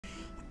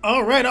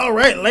All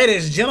right,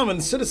 ladies, gentlemen,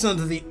 citizens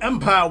of the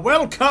Empire,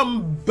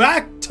 welcome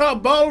back to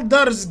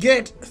Baldur's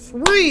Gate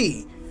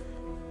 3.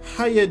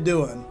 How you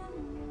doing?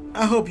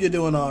 I hope you're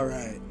doing all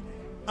right.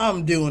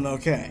 I'm doing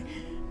okay.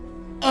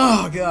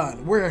 Oh God,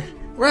 we're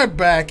right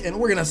back, and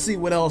we're gonna see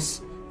what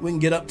else we can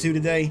get up to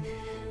today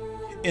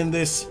in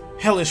this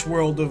hellish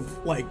world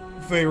of like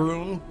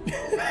Faerun,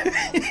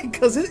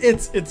 because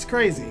it's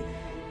crazy,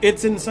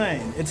 it's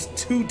insane, it's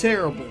too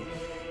terrible.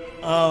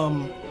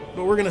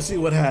 But we're gonna see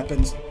what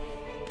happens.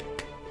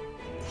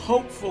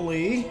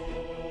 Hopefully,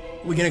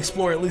 we can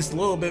explore at least a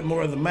little bit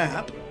more of the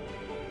map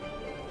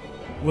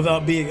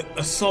without being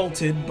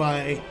assaulted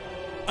by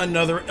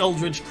another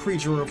eldritch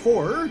creature of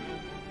horror.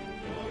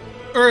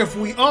 Or if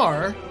we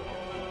are,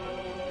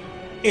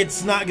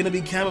 it's not going to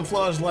be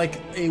camouflaged like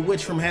a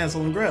witch from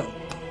Hansel and Gretel.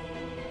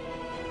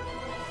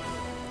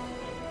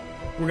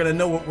 We're going to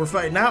know what we're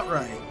fighting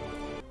outright.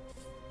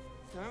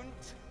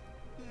 Don't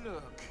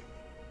look.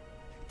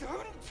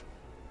 Don't.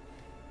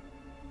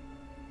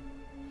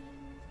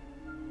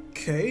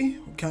 Okay,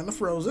 we're kind of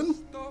frozen.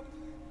 Stop.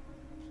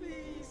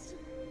 Please.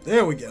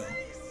 There we go.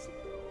 Please.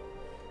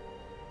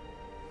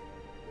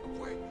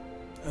 Wait.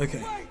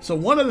 Okay, so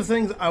one of the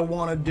things I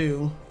want to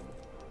do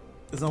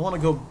is I want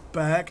to go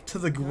back to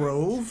the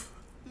grove.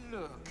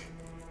 Look.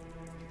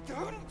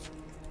 Don't.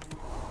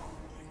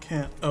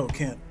 Can't.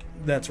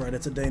 That's right,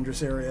 it's a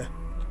dangerous area.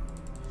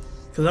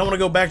 Because I want to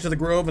go back to the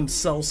grove and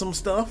sell some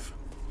stuff.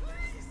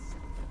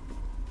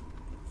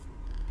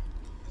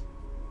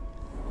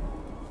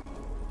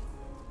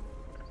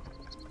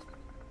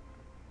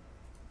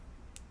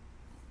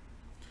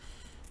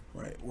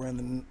 Right, we're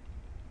in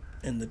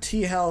the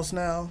tea house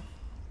now.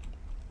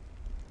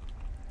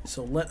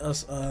 So let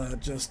us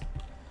just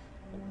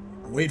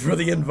wait for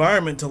the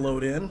environment to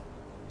load in.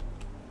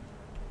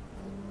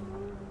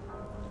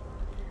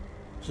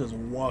 Just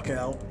walk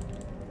out.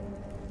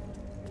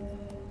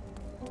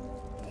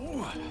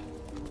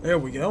 There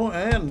we go,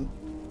 and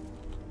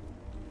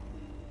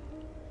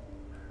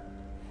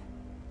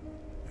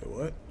hey,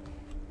 what?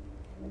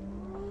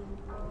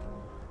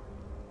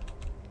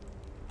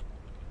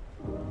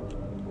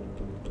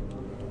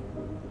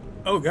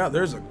 Oh God,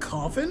 there's a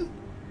coffin?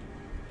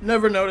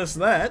 Never noticed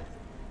that.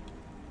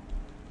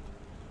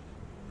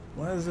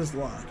 Why is this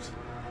locked?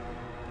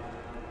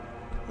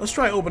 Let's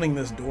try opening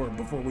this door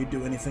before we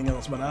do anything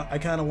else, but I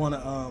kind of want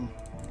to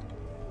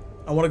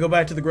I want to go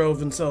back to the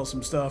grove and sell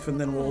some stuff,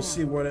 and then we'll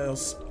see what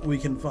else we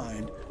can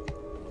find.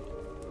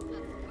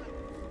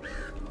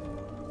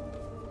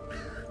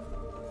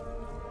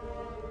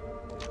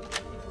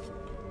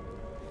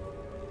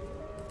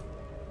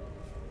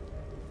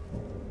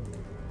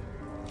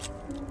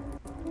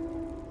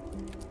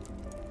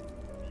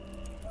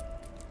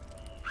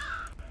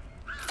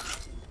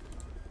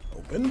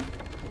 Open.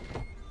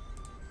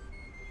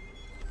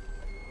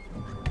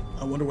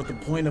 I wonder what the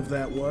point of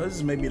that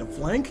was. Maybe to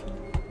flank?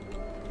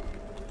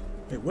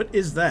 Wait, what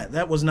is that?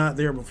 That was not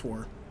there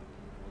before.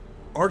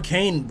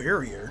 Arcane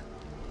barrier.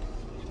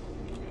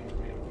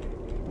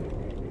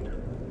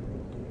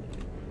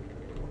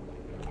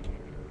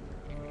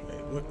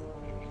 Wait, what?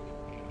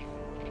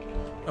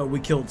 Oh, we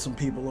killed some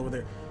people over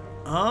there.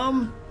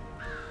 Can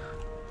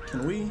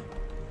we?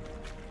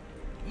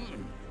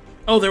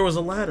 Oh, there was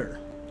a ladder.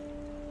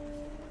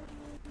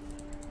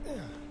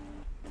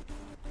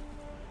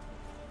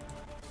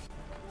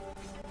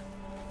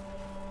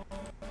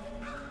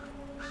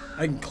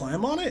 I can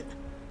climb on it?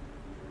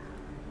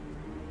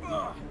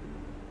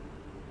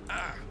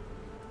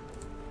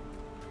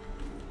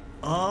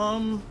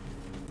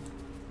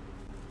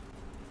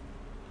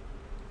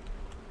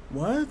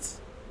 What?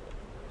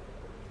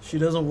 She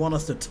doesn't want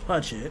us to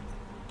touch it.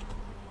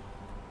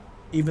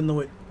 Even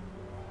though it...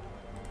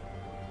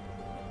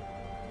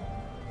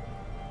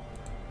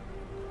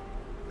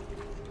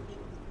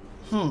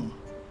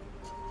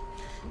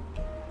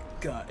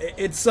 God,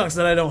 it sucks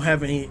that I don't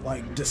have any,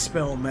 like,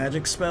 dispel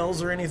magic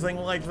spells or anything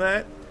like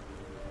that.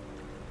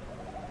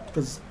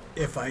 Because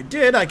if I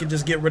did, I could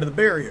just get rid of the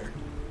barrier.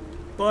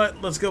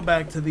 But let's go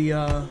back to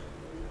the,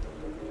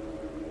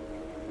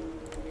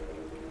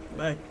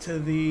 back to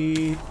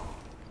the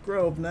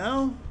grove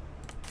now.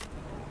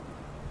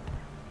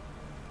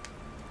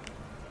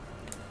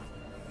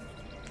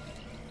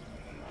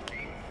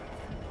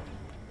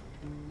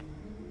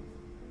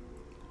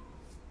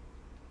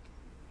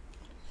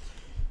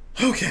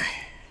 Okay.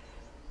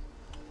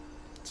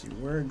 Let's see,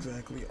 where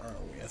exactly are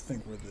we? I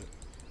think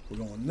we're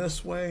going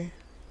this way.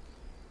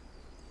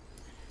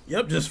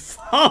 Yep, just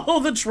follow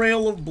the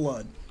trail of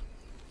blood.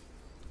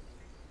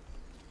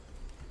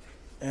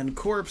 And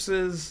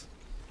corpses.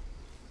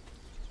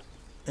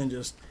 And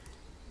just...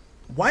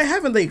 Why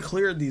haven't they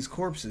cleared these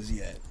corpses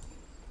yet?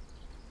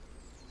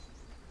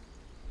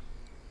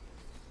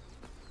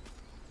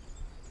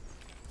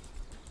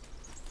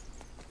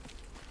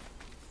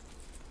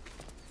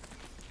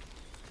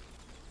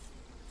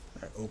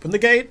 Open the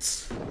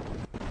gates.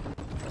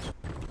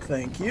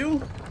 Thank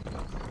you.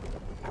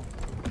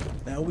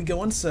 Now we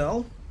go and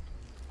sell.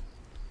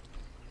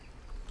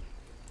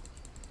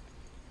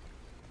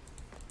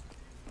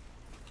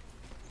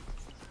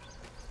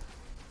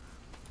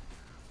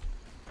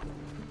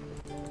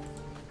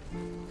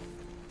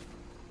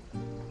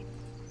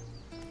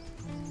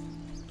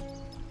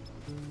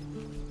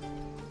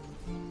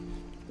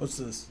 What's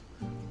this?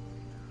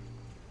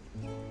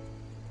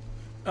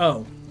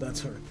 Oh, that's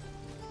her.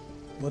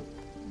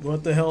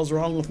 What the hell's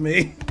wrong with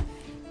me?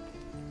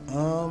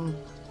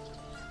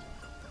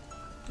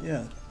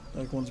 Yeah,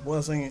 Dark One's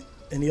blessing.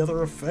 Any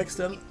other effects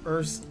that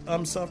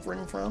I'm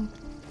suffering from?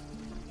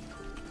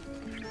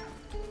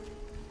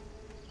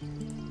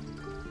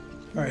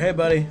 Alright, hey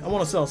buddy, I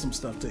want to sell some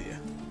stuff to you.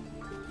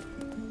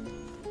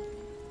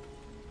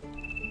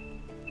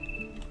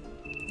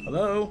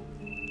 Hello?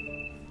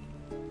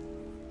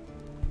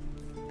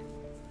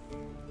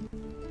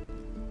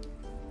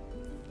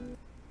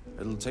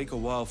 It'll take a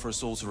while for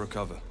us all to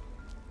recover,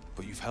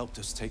 but you've helped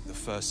us take the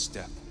first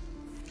step.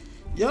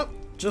 Yep,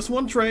 just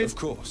one trade. Of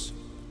course.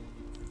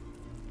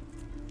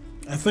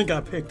 I think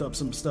I picked up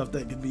some stuff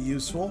that could be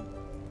useful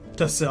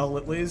to sell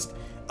at least.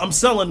 I'm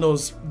selling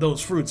those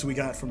fruits we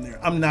got from there.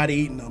 I'm not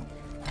eating them.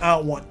 I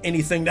don't want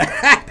anything to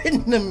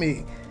happen to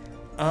me.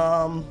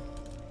 Yeah,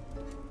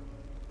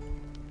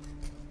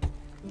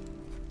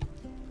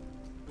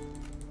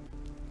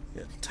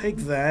 take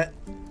that.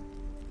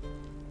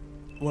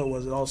 What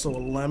was it? Also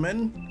a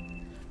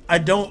lemon? I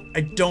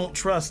don't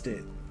trust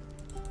it.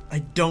 I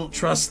don't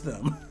trust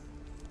them.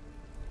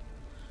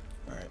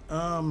 Alright,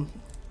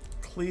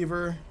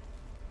 cleaver.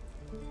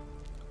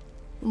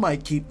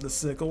 Might keep the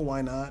sickle,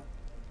 why not?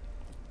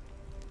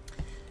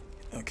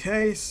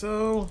 Okay,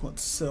 so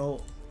let's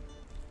sell.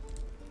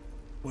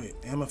 Wait,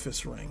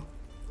 amethyst ring.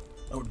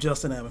 Oh,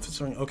 just an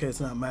amethyst ring. Okay, it's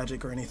not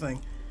magic or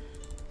anything.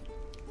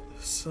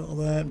 Sell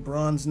that.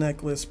 Bronze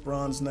necklace,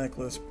 bronze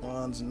necklace,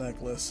 bronze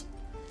necklace.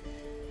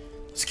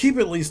 Let's keep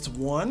at least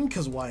one,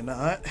 because why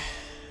not?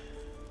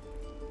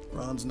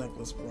 Bronze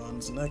necklace,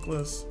 bronze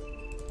necklace.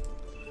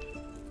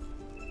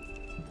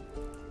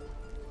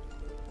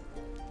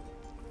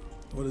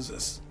 What is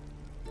this?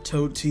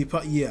 Toad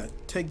teapot. Yeah,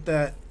 take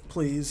that,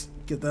 please.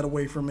 Get that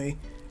away from me.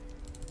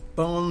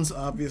 Bones,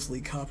 obviously.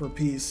 Copper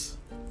piece.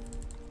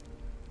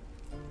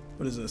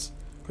 What is this?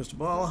 Crystal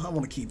ball. I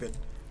want to keep it.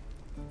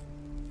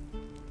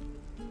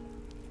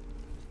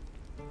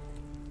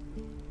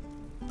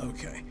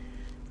 Okay.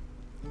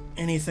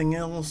 Anything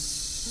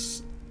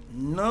else?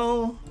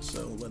 No.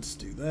 So let's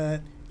do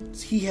that.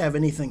 Does he have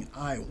anything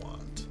I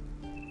want?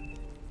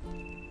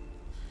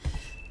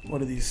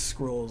 What are these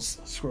scrolls?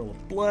 Scroll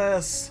of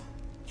Bless.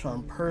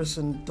 Charm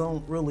Person.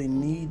 Don't really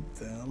need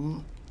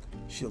them.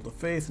 Shield of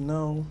Faith.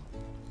 No.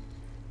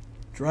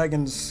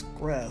 Dragon's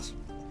Grasp.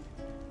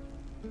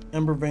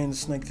 Ember Vein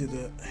Snake to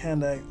the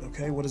hand axe.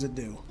 Okay, what does it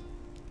do?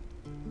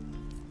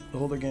 The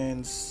holder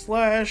gains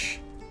slash.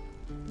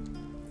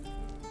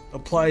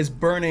 Applies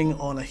burning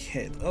on a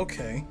hit.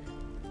 Okay.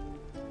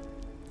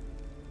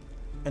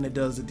 And it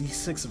does a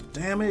d6 of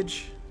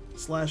damage.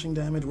 Slashing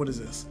damage. What is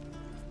this?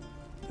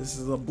 This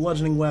is a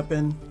bludgeoning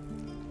weapon.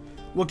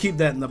 We'll keep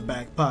that in the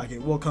back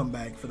pocket. We'll come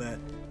back for that.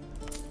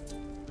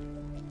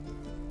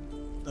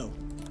 Oh.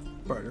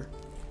 Barter.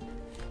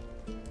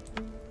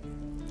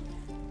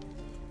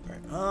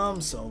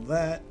 Alright, sell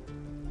that.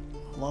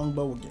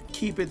 Longbow, we'll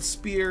keep it.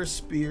 Spear,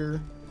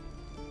 spear.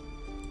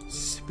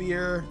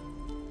 Spear.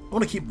 I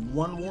want to keep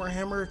one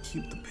Warhammer,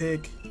 keep the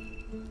pick.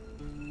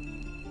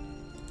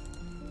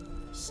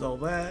 Sell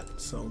that,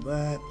 sell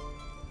that.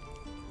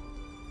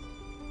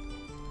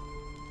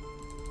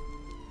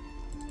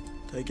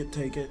 Take it,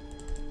 take it,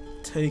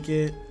 take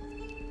it.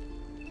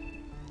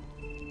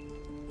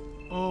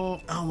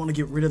 Oh, I don't want to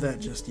get rid of that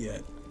just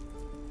yet.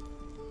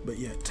 But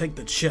yeah, take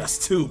the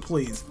chest too,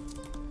 please.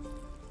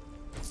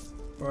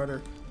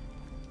 Barter.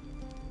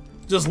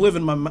 Just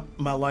living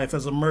my life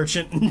as a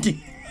merchant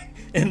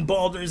in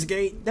Baldur's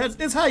Gate.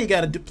 That's how you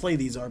gotta play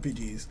these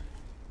RPGs.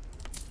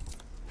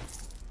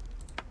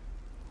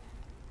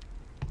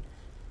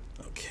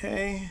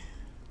 Okay.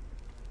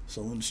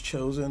 Saloon's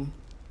chosen.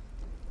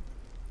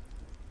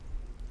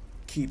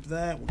 Keep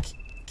that. We'll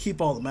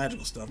keep all the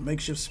magical stuff.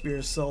 Makeshift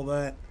spear, sell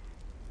that.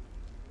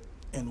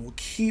 And we'll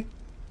keep...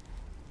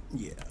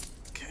 Yeah.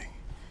 Okay.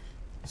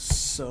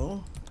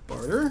 So,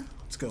 barter.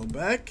 Let's go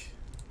back.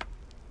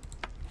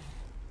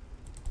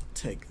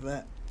 Take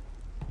that.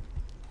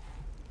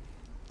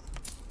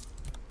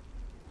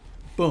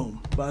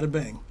 Boom. Bada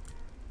bang.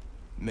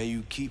 May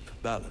you keep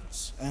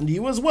balance. And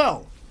you as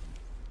well,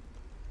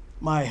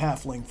 my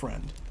halfling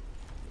friend.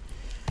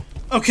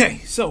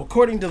 Okay, so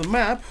according to the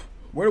map,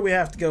 where do we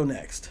have to go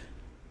next?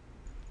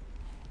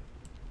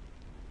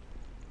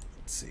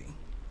 Let's see.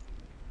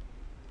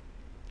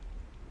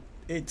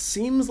 It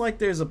seems like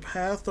there's a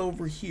path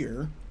over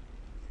here.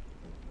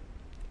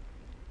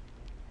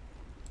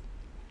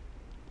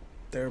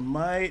 There's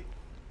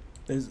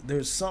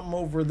something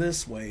over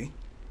this way.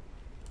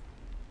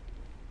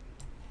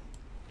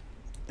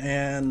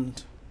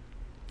 And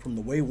from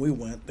the way we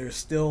went, there's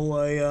still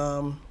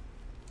a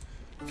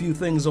few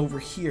things over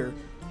here.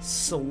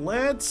 So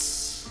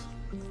let's...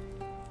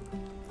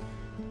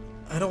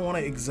 I don't want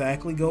to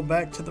exactly go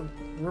back to the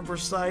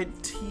Riverside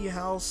Tea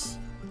House.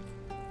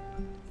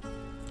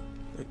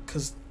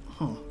 Because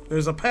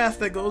there's a path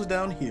that goes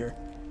down here,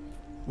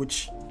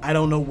 which I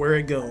don't know where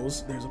it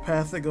goes. There's a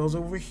path that goes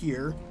over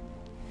here.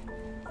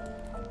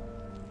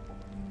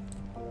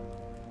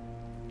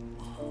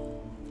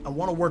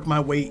 want to work my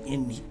way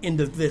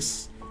into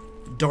this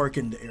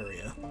darkened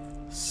area.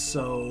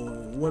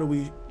 So what do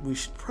we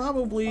should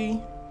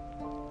probably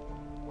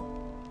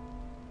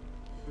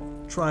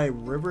try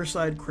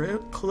Riverside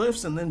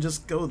Cliffs and then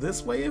just go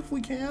this way if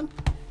we can.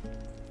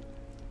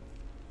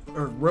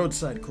 Or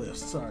Roadside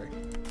Cliffs, sorry.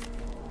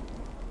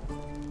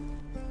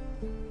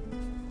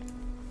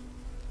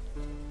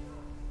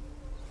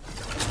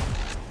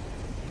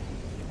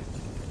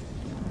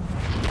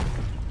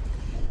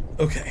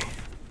 Okay,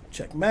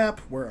 check map.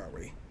 Where are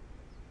we?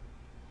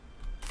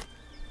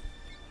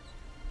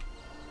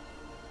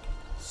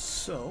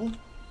 So,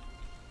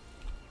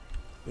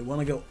 we want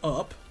to go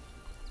up.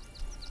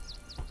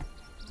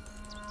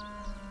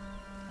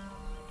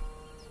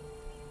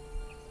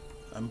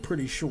 I'm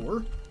pretty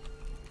sure.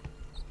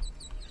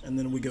 And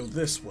then we go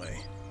this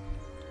way.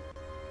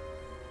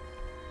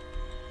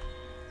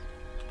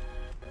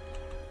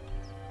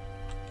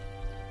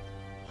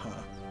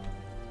 Huh.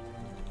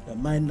 That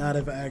might not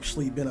have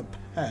actually been a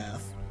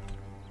path.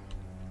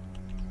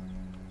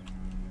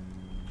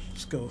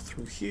 Just go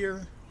through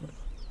here.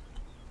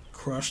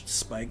 Crushed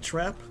spike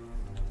trap.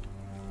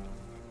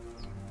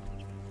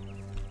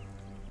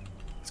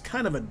 It's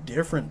kind of a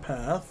different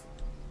path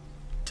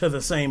to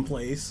the same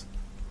place.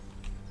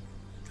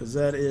 Because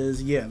that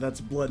is, yeah,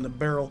 that's blood in a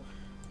barrel.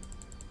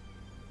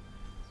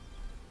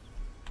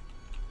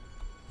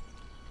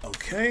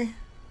 Okay.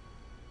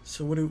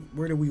 So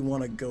where do we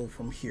want to go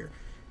from here?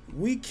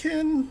 We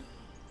can...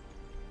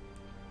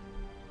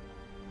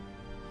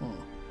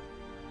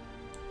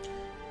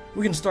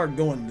 We can start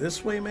going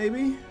this way,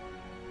 maybe?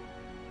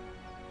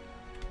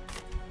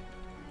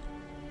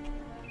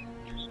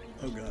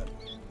 Oh, God.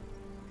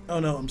 Oh,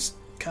 no, I'm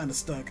kind of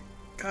stuck.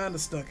 Kind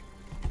of stuck.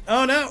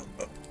 Oh, no!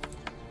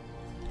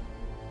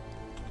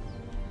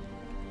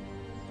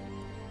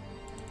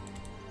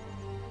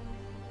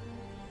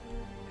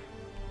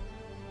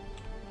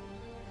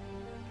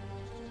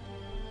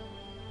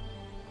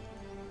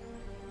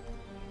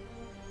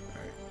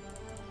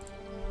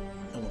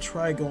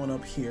 Try going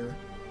up here.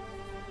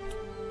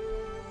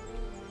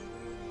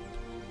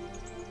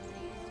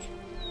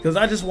 Because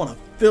I just want to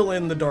fill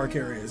in the dark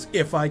areas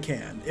if I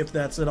can, if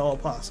that's at all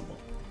possible.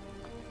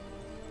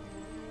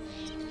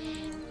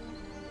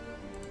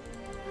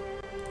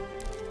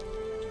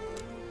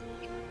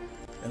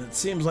 And it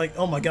seems like,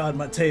 oh my God,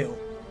 my tail.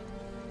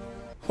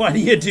 Why do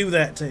you do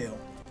that, tail?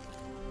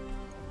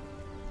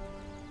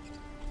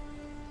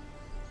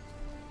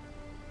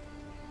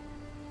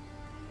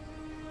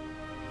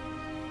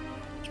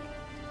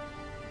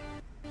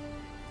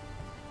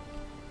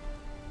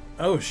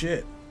 Oh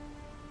shit.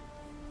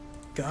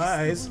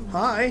 Guys,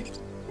 hi.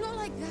 Not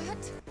like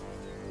that.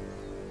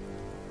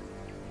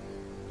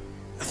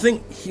 I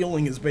think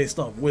healing is based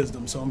off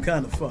wisdom, so I'm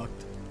kind of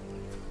fucked.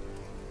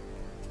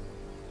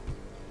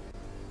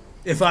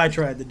 If I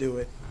tried to do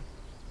it.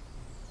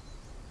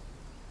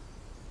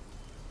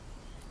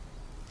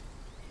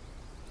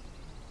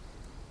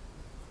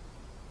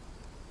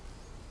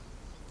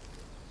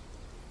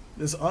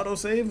 This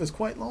autosave is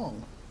quite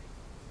long.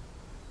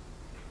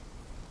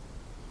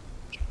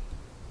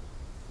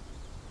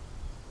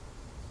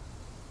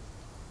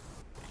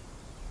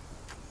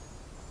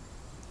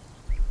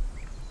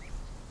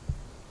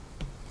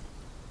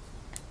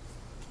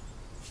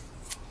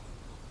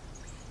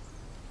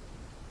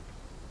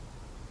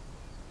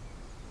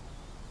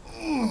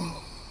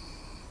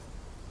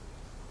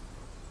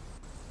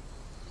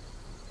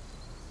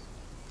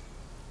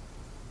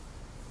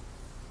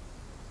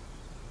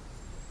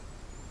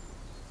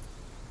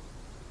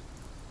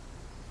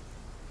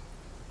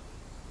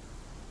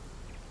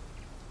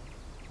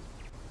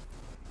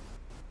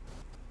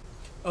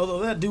 Although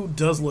that dude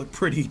does look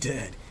pretty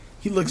dead.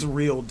 He looks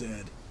real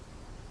dead.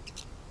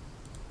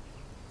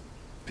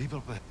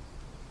 People...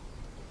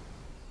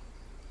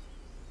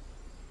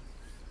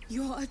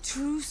 You're a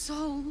true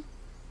soul.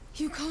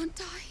 You can't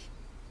die.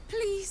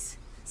 Please,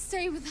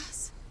 stay with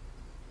us.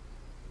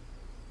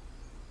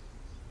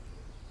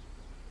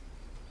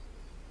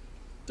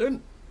 They're...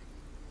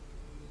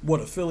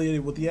 What,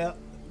 affiliated with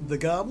the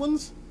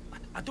goblins?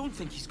 I don't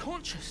think he's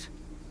conscious.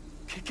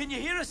 Can you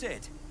hear us,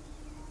 Ed?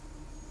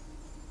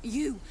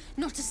 You,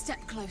 not a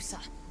step closer.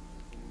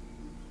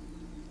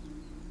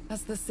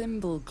 As the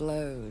symbol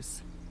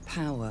glows,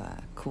 power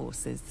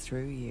courses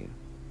through you.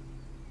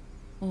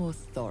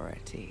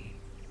 Authority.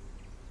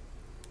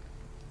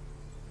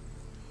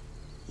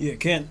 Yeah,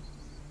 can't...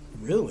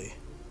 Really?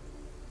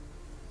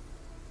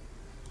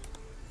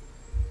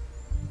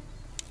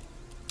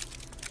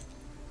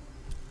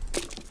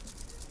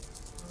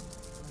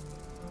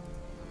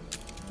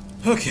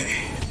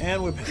 Okay,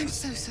 and we're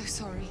past. I'm so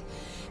sorry.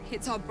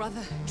 It's our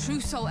brother,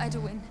 True Soul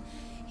Edwin.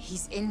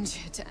 He's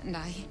injured and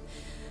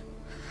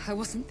I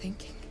wasn't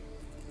thinking.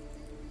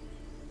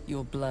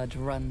 Your blood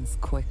runs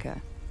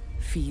quicker,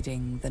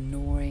 feeding the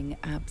gnawing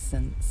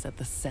absence at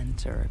the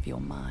center of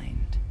your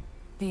mind.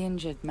 The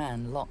injured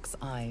man locks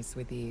eyes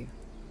with you.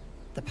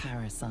 The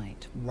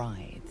parasite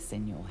writhes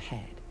in your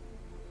head.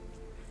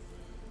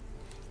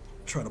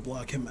 Try to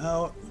block him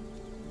out.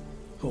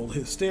 Hold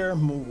his stare,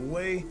 move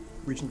away,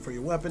 reaching for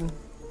your weapon.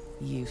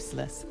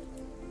 Useless.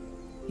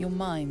 Your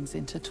minds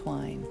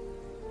intertwine.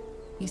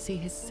 You see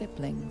his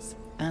siblings,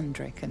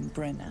 Andric and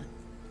Brenna.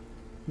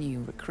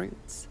 New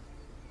recruits.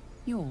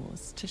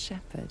 Yours to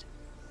shepherd.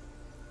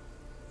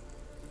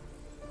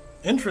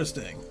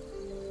 Interesting.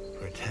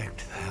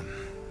 Protect them.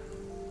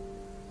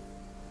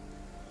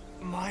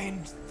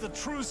 Mind the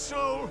true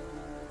soul.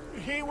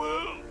 He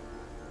will.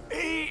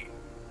 He.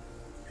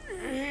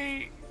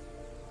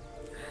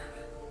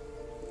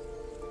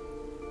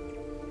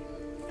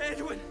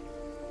 Edwin!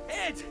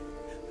 Ed!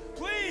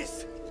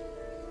 Please!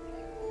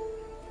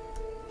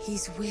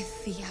 He's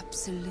with the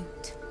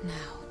Absolute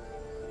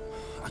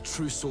now. A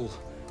true soul.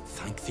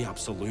 Thank the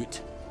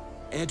Absolute.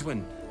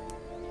 Edwin,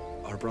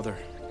 our brother,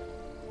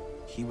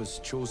 he was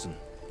chosen.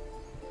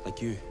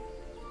 Like you.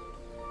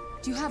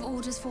 Do you have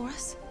orders for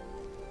us?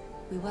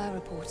 We were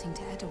reporting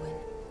to Edwin.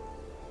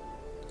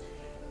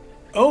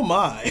 Oh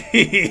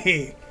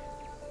my!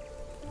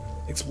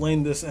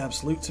 Explain this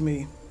Absolute to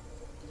me.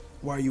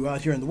 Why are you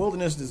out here in the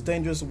wilderness? It's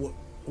dangerous.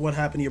 What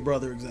happened to your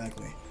brother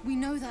exactly? We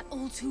know that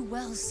all too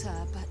well,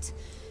 sir, but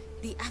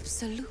the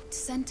Absolute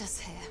sent us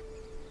here.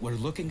 We're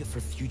looking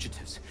for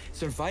fugitives.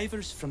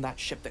 Survivors from that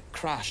ship that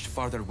crashed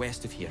farther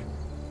west of here.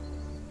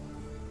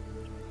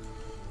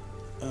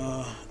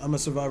 I'm a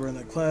survivor in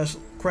that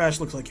crash.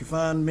 Looks like you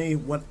found me.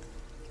 What?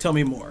 Tell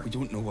me more. We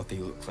don't know what they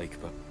look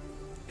like, but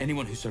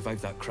anyone who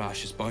survived that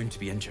crash is bound to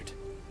be injured.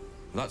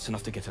 That's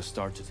enough to get us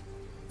started.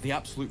 The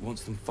Absolute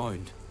wants them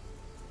found.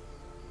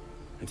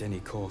 At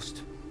any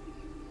cost.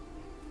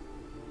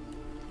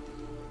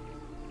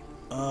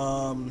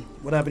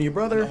 What happened to your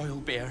brother? An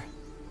oil bear.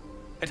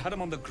 It had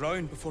him on the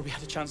ground before we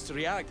had a chance to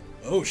react.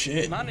 Oh We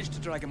shit. managed to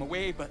drag him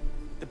away, but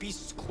the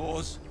beast's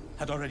claws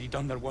had already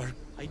done their work.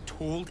 I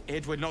told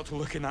Edwin not to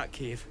look in that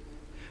cave.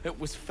 It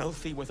was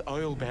filthy with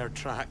oil bear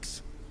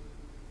tracks.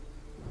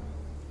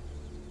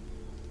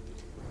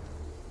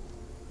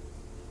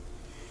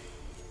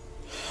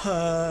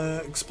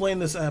 Explain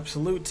this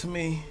Absolute to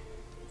me.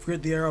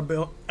 Forget the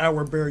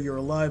hour bear, you're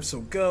alive,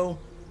 so go.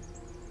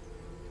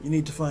 You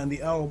need to find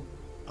the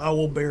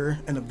owl bear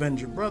and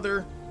avenge your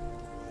brother.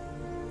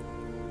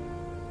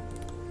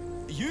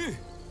 You?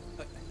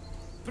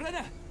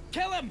 Brenna,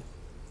 kill him!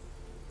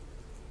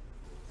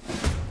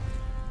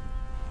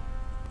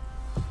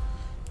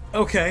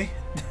 Okay.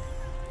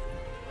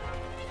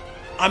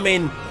 I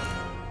mean,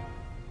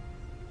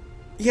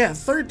 yeah,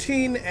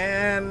 13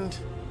 and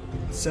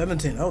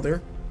 17. Oh,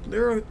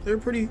 they're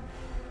pretty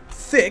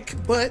thick,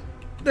 but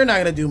they're not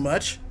gonna do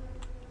much.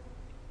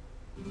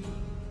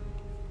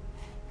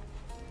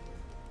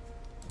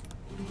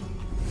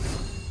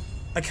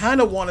 I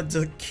kind of wanted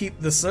to keep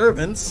the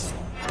servants.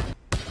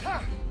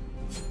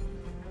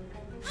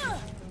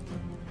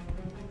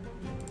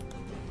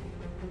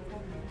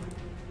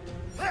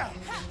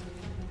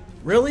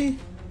 Really?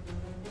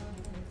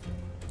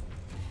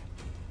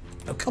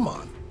 Oh, come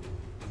on.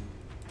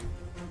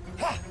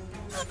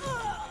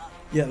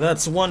 Yeah,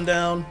 that's one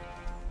down.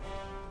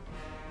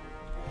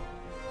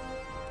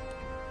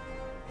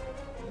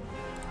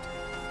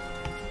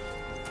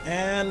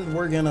 And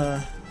we're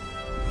gonna...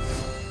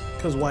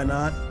 'cause why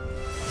not?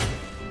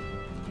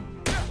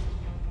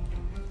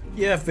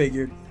 Yeah, I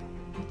figured.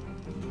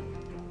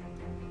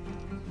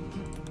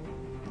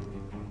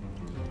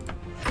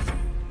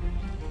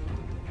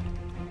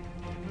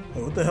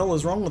 Oh, what the hell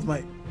is wrong with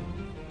my...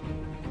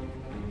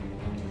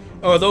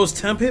 Oh, are those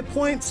temp hit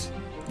points?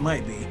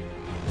 Might be.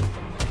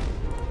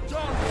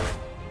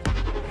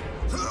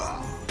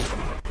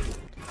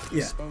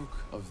 Yeah. Spoke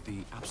of the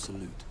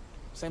Absolute.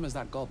 Same as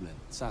that goblin,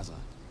 Sazza.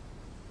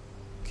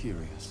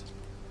 Curious.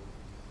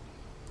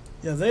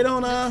 Yeah, they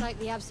don't, Looks like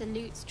the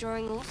Absolute's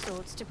drawing all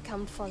sorts to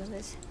become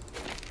followers.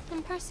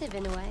 Impressive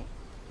in a way.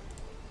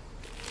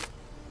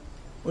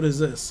 What is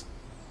this?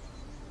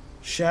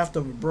 Shaft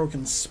of a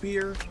broken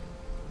spear.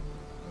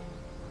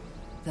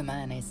 The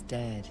man is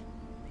dead,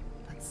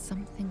 but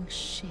something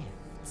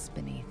shifts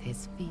beneath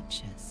his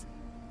features.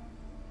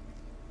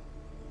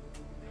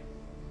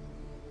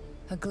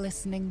 A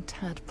glistening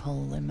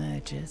tadpole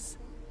emerges,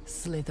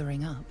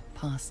 slithering up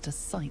past a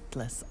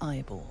sightless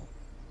eyeball.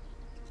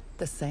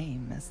 The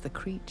same as the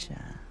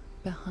creature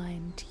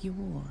behind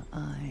your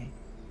eye.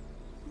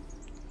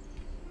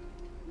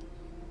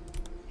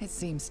 It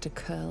seems to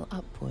curl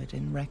upward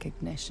in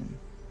recognition,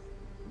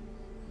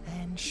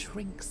 then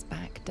shrinks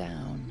back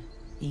down,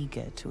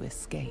 eager to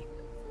escape.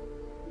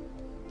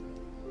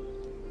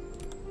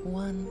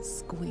 One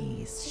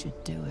squeeze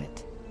should do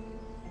it,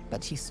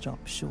 but you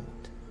stop short.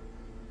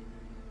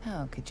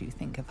 How could you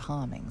think of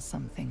harming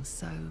something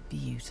so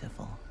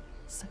beautiful,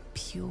 so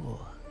pure?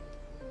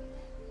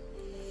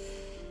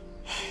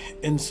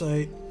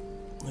 Insight.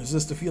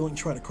 Resist the feeling,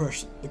 try to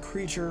crush the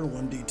creature.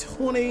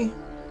 1d20.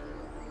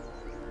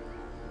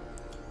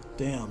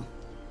 Damn.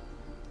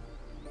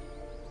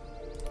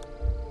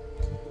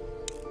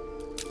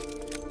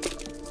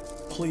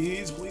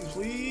 Please, please,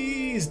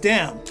 please.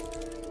 Damn.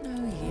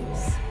 No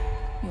use.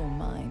 Your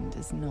mind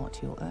is not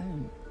your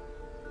own.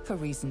 For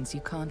reasons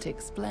you can't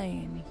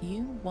explain,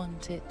 you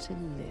want it to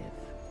live.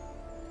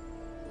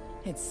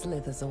 It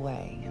slithers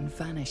away and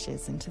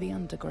vanishes into the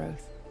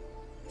undergrowth.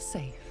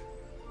 Safe.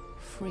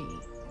 Free.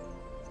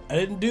 I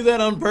didn't do that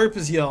on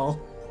purpose, y'all.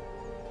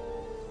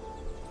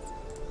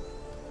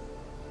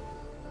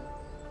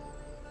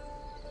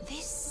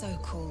 This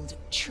so-called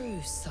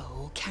true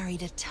soul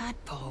carried a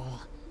tadpole.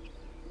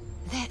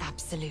 Their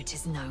absolute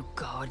is no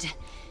god.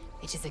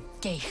 It is a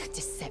geich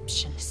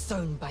deception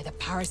sown by the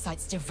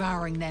parasites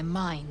devouring their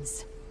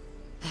minds.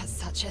 That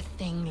such a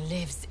thing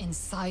lives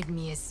inside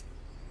me is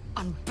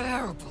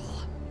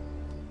unbearable.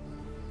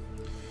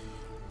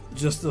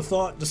 Just the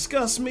thought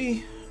disgusts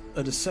me.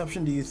 A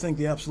deception? Do you think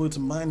the Absolute's a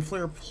mind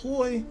flare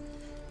ploy?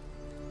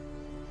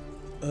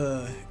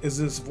 Is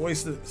this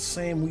voice the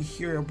same we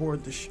hear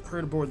aboard the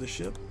heard aboard the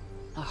ship?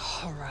 A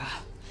horror,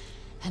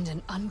 and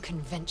an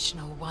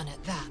unconventional one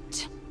at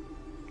that.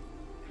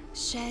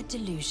 Shared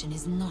delusion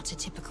is not a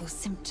typical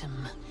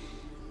symptom.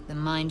 The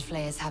Mind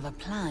Flayers have a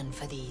plan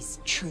for these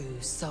true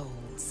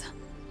souls,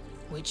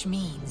 which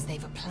means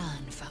they've a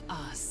plan for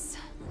us.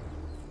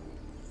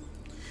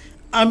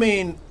 I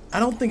mean, I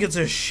don't think it's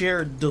a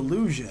shared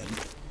delusion,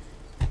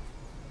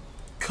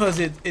 because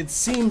it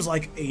seems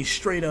like a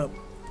straight up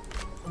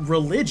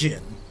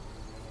religion.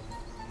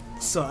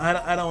 So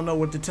I don't know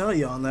what to tell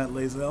you on that,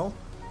 Lae'zel.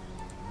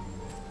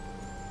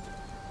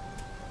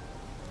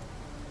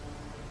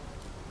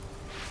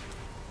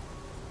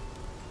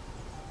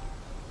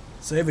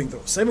 Saving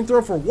throw. Saving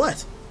throw for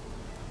what?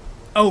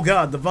 Oh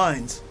god, the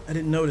vines. I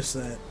didn't notice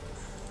that.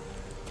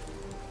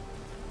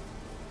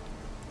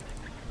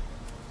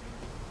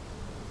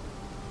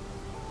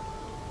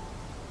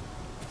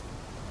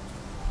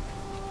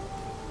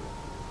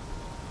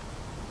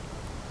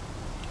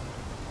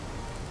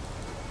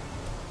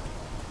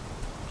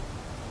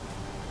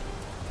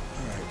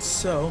 Alright,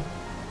 so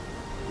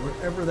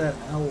wherever that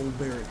owl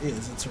bear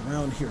is, it's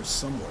around here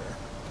somewhere.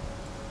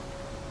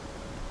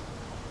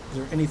 Is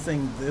there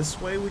anything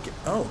this way we can...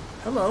 Oh,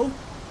 hello.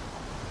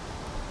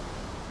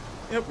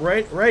 Yep,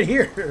 right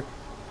here.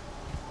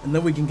 And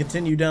then we can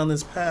continue down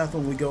this path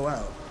when we go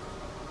out.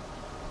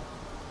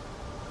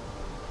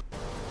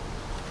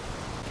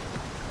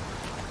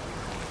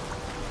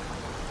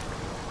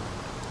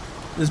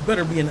 This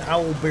better be an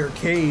owl bear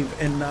cave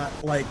and not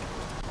like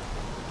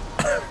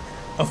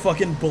a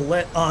fucking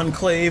bullet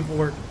enclave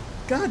or...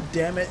 God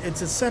damn it,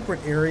 it's a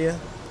separate area.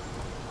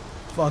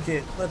 Fuck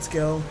it, let's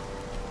go.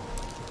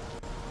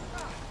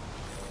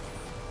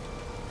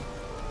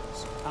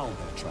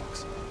 Owlbear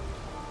tracks.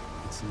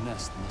 Its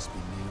nest must be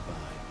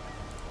nearby.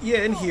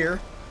 Yeah, in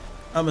here,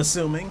 I'm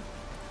assuming.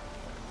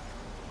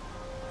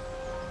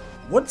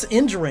 What's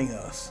injuring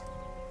us?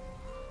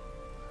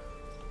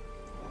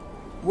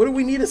 What do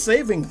we need a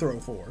saving throw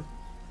for?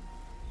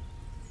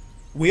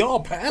 We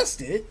all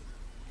passed it.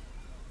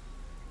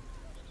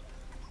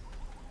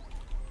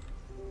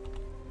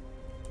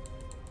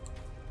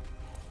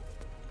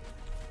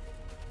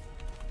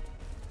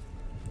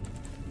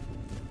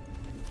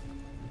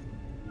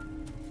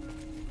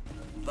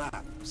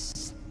 That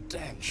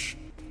stench.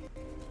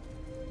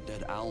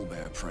 Dead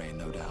owlbear prey,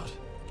 no doubt.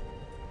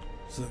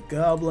 It's a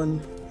goblin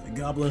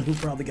who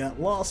probably got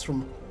lost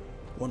from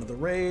one of the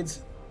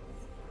raids.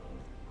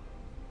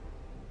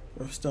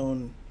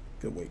 Rough-stone,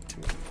 good weight to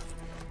it.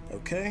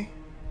 Okay.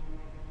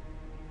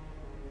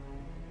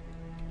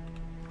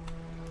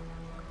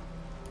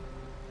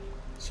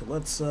 So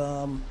let's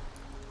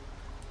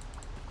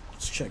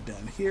check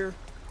down here.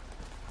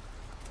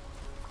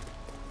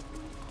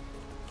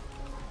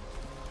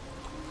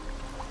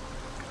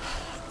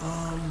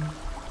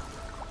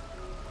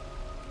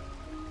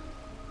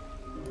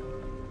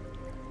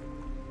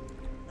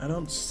 I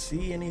don't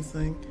see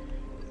anything.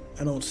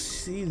 I don't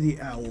see the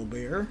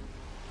owlbear.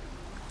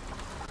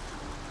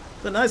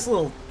 It's a nice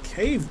little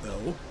cave,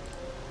 though.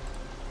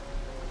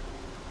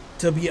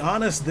 To be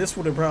honest, this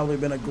would have probably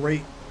been a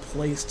great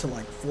place to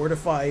like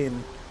fortify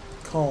and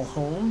call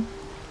home.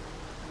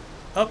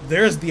 Oh,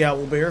 there's the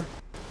owlbear.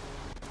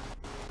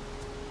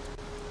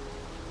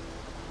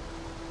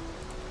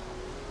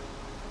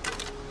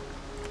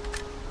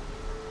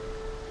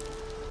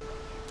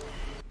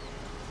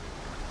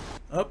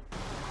 Up.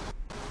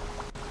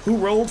 Who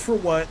rolled for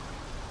what?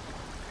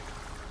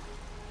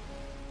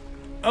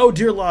 Oh,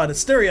 dear Lord,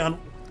 Asterion.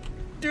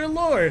 Dear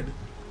Lord.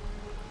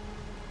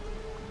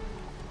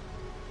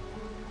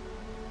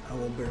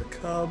 Owlbear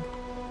cub.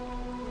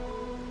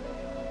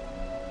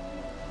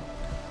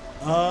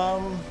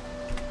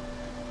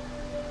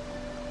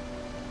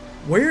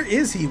 Where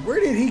is he? Where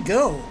did he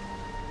go?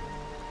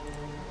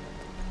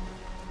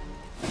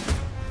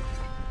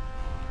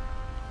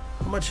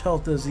 How much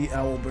health does the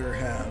owlbear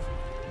have?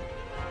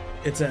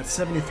 It's at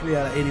 73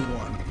 out of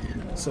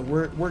 81. So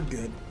we're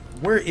good.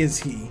 Where is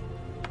he?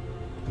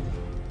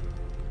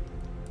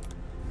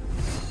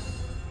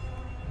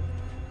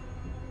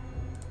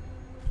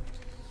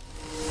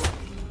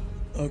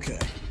 Okay.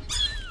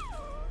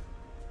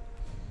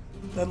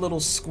 That little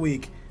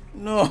squeak.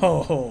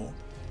 No.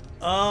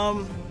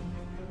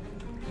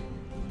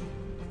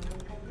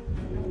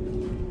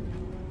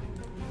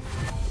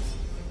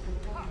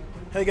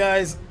 Hey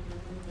guys.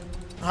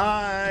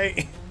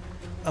 Hi.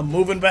 I'm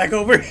moving back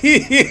over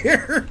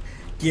here.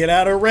 Get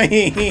out of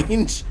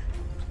range.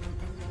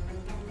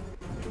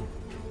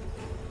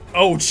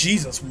 Oh,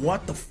 Jesus.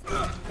 What the f...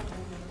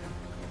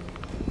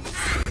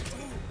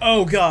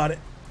 Oh, God.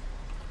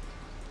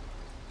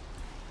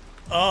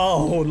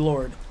 Oh,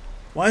 Lord.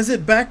 Why is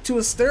it back to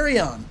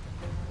Asterion?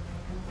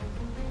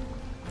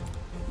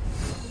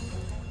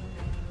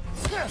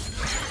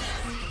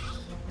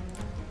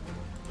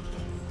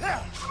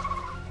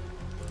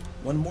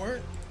 One more.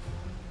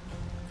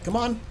 Come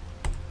on.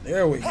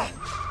 There we go.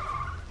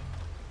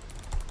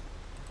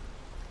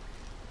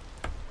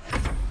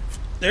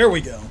 There we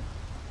go.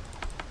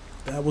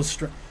 That was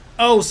strange.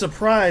 Oh,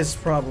 surprise,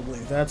 probably.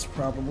 That's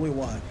probably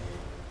why.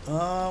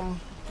 God,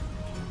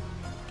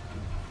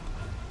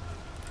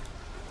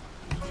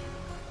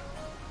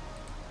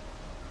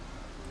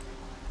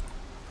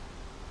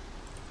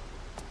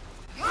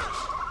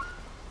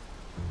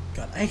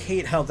 I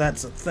hate how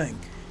that's a thing.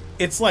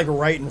 It's like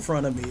right in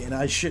front of me, and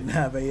I shouldn't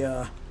have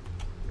a,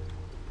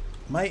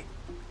 might...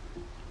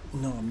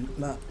 No, I'm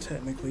not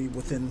technically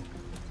within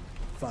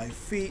 5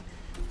 feet.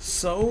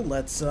 So,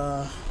 let's,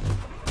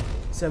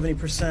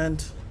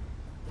 70%.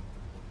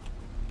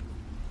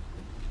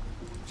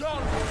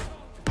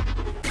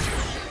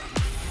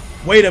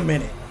 Wait a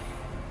minute.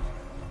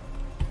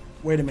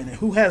 Wait a minute.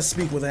 Who has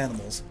speak with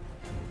animals?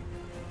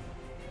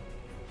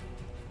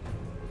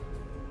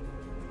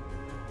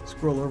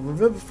 Scroll of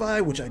Revivify,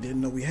 which I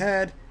didn't know we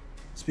had.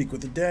 Speak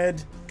with the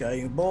dead.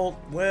 Guiding bolt.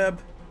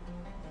 Web.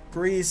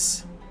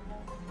 Grease.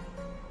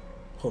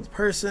 Hold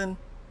person.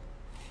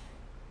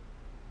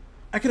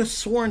 I could have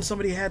sworn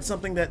somebody had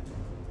something that...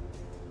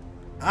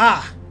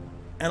 Ah!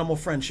 Animal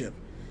friendship.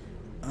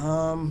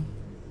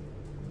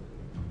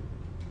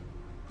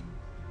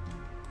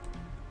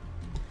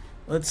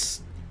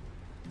 Let's...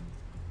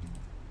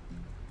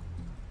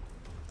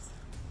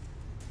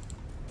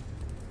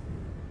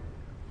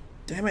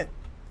 Damn it.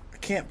 I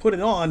can't put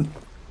it on.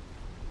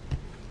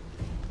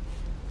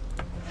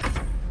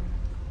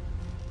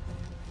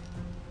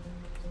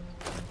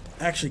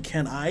 Actually,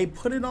 can I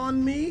put it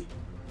on me?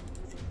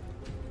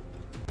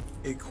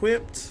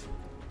 Equipped.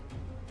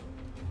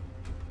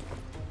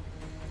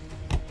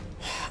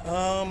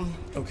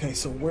 Okay,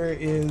 so where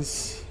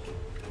is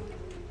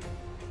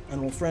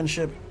animal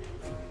friendship?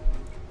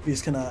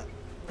 Beast cannot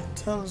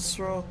talents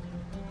throw,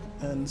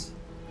 and so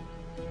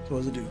what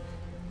does it do?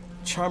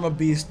 Charm a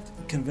beast,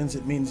 convince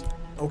it means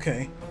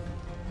okay,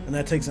 and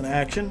that takes an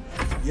action.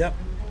 Yep.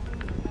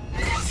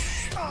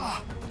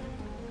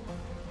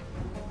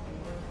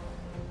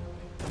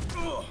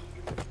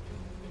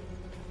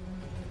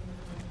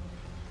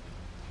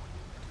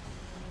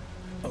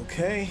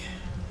 Okay.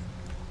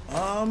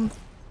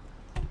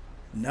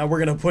 Now we're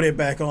gonna put it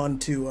back on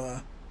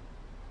to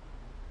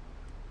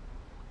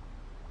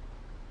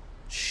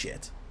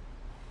shit.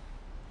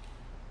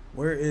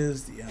 Where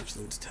is the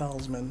Absolute's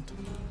Talisman?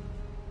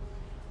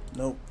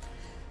 Nope.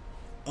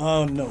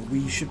 Oh no,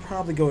 we should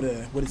probably go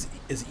to what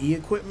is E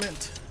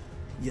equipment?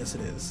 Yes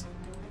it is.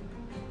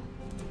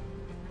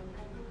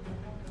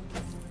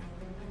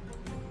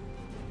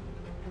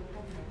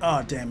 Ah,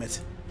 oh, damn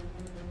it.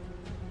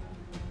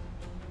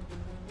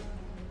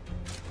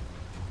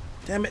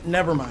 Damn it,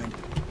 never mind.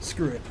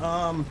 Screw it.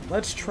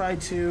 Let's try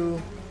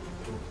to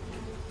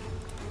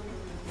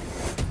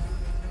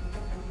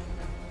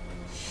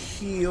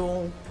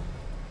heal.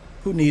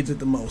 Who needs it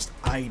the most?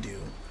 I do.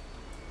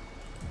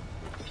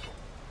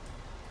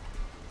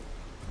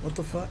 What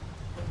the fuck?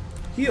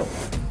 Heal.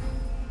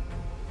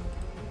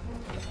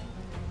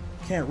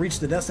 Can't reach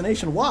the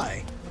destination.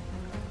 Why?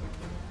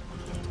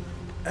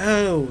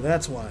 Oh,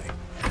 that's why.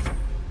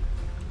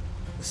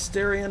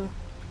 Asterion.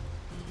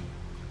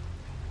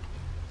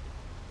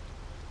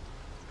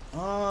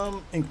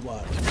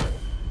 Inkblot.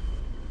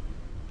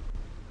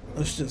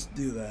 Let's just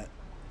do that.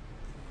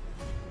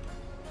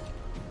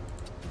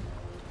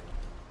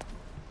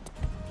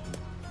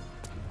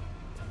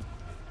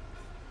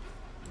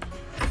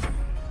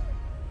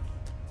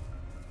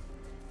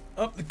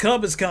 Oh, the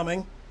cub is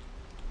coming.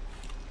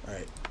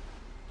 Alright.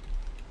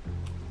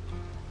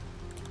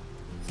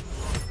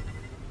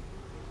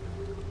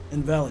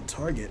 Invalid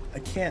target. I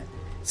can't.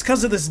 It's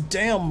because of this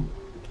damn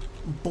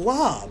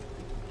blob.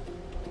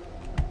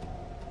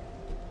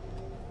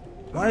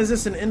 Why is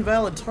this an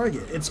invalid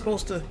target? It's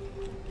supposed to...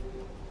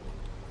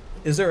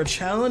 Is there a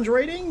challenge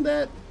rating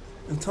that...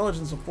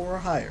 Intelligence of 4 or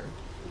higher?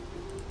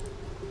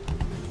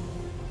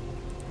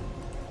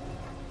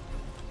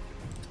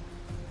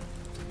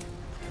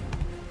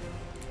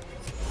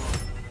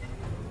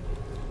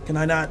 Can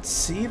I not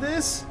see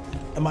this?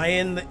 Am I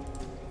in the...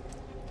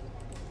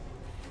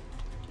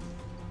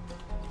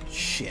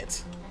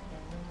 Shit.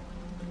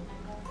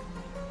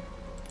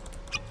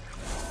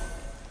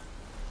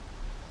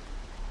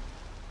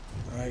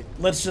 Alright,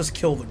 let's just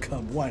kill the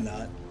cub. Why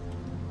not?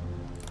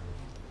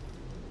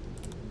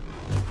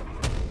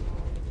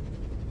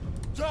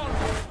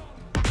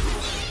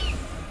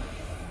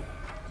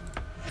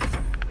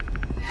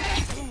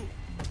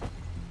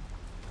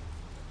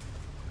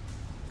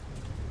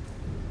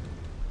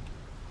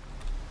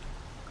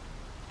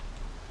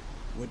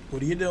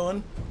 What are you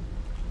doing?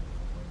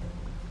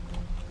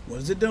 What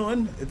is it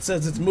doing? It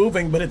says it's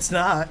moving, but it's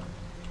not.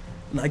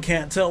 And I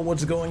can't tell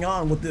what's going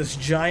on with this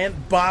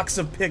giant box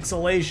of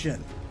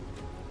pixelation.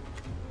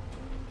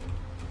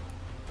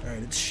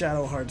 Alright, it's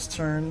Shadowheart's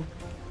turn.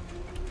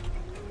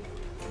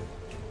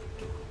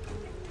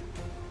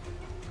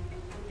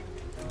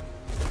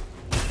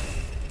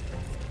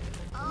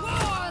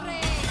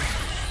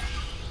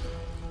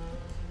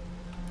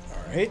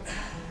 Alright.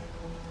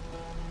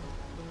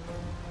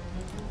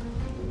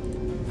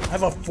 I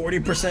have a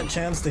 40%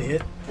 chance to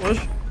hit. Push.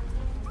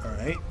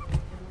 Alright.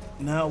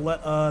 Now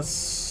let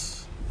us...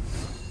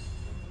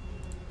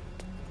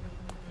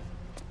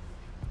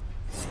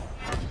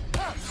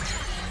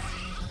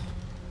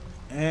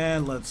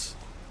 And let's...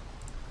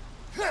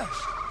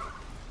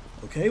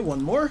 Okay,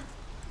 one more.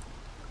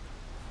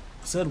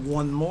 I said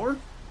one more.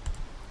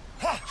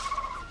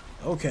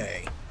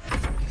 Okay.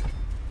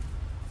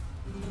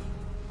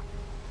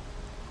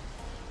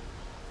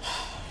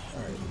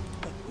 Alright.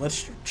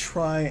 Let's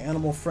try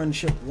animal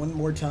friendship one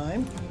more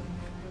time.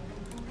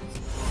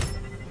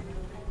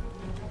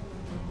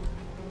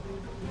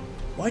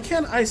 Why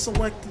can't I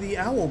select the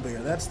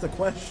owlbear? That's the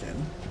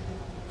question.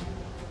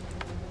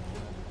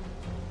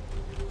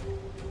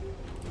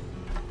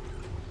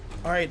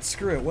 Alright,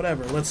 screw it,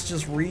 whatever. Let's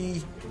just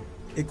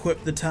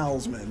re-equip the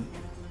talisman.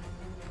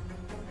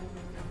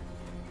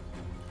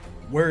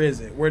 Where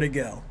is it? Where'd it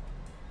go?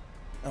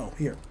 Oh,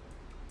 here.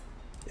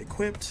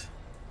 Equipped.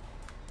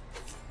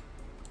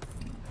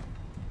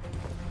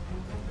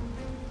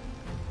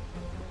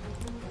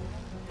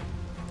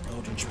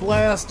 Eldritch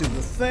Blast, do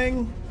the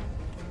thing.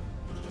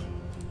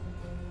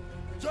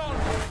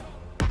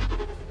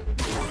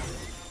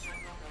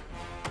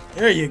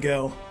 There you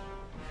go.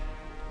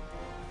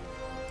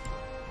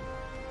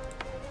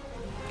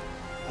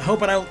 I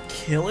hope I don't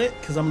kill it,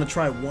 because I'm going to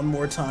try one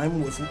more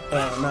time with,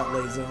 not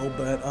Lae'zel,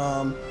 but,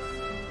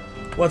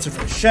 what's her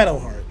face?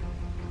 Shadowheart.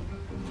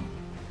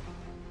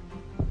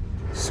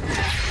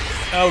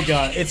 Oh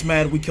god, it's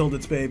mad we killed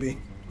its baby.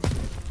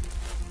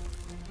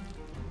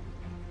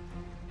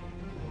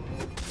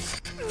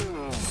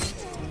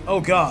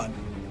 Oh god.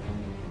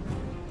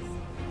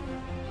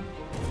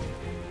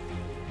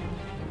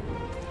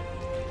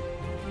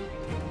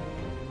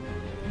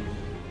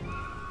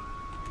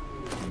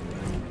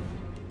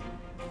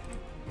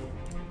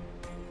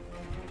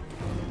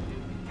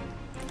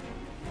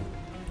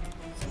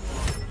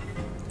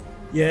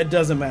 Yeah, it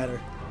doesn't matter.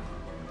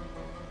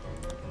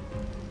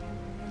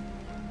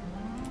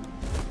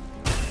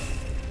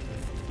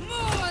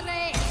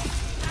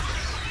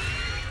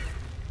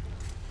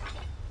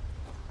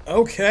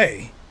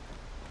 Okay.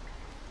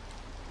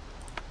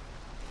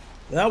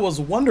 That was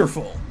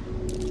wonderful.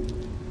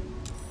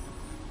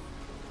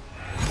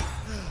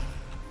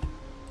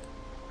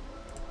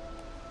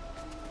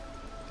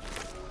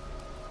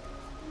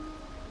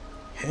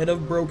 Head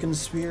of Broken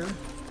Spear.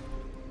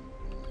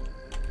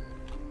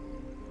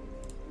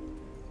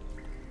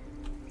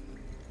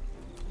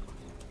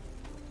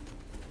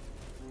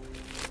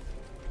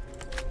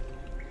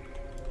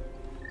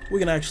 We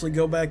can actually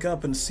go back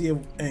up and see if,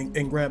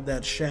 and grab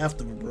that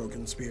shaft of a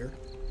broken spear.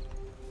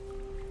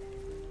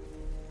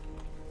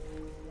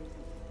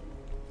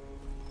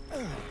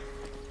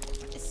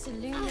 It's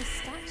Saloon's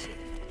statue.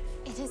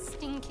 It is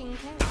stinking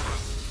clean.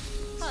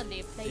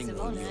 Hardly a place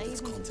of honor even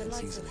for the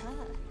likes of her.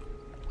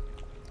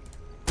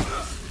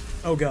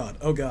 Oh god,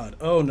 oh god,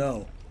 oh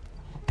no.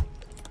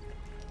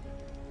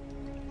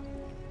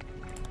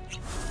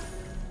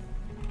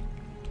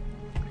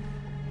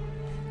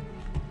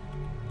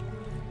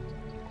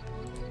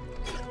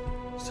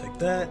 Take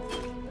that.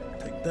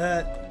 Take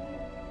that.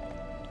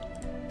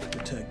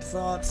 Protect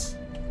thoughts.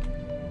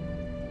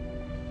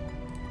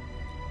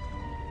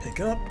 Pick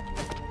up.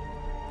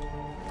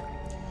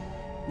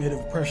 Made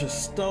of precious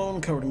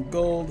stone covered in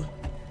gold.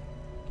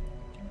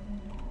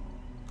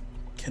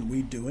 Can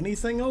we do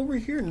anything over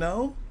here?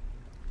 No.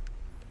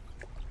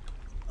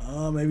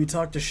 Maybe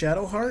talk to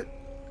Shadowheart?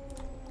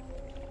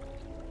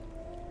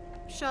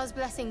 Shah's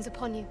blessings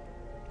upon you.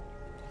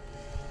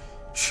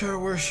 Sure,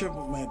 worship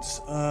mates.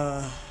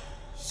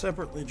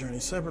 Separately, journey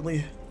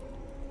separately.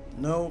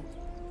 No.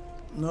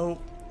 No.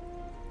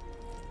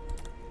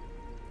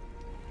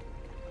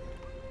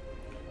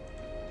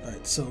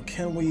 Alright, so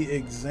can we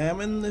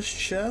examine this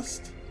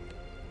chest?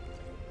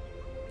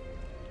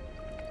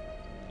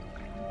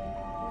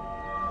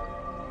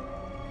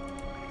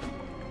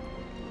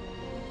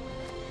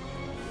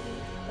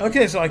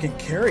 Okay, so I can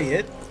carry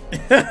it.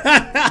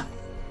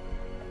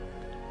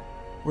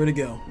 Where'd it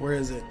go? Where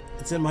is it?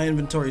 It's in my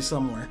inventory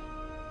somewhere.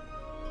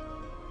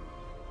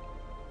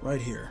 Right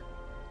here.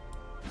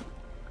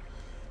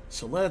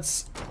 So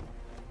let's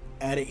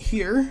add it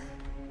here.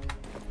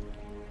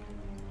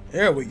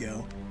 There we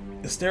go.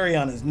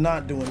 Asterion is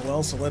not doing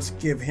well, so let's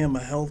give him a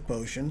health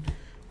potion.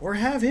 Or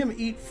have him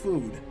eat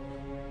food.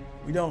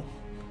 We don't...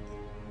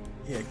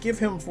 Yeah, give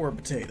him 4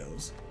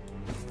 potatoes.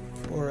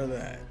 For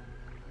that.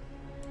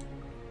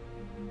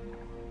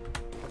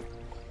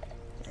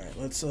 Alright,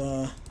 let's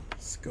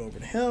go over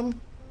to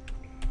him.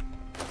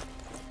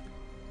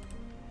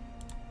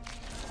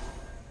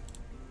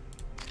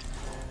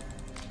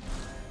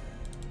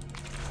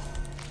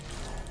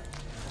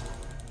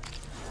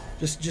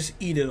 Just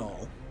eat it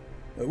all.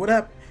 Wait, what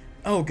happened?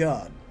 Oh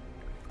god.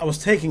 I was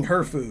taking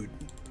her food.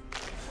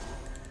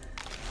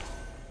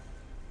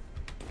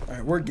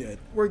 Alright, we're good.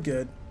 We're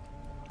good.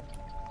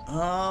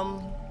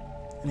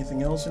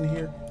 Anything else in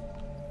here?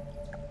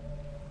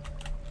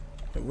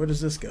 Wait, where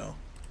does this go?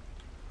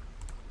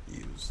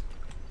 Use.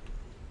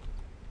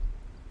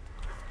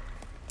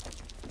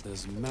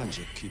 There's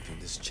magic keeping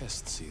this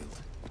chest sealed.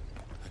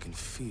 I can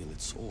feel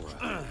its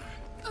aura.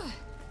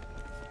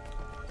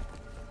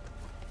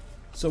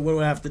 So what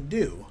do I have to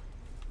do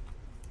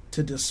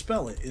to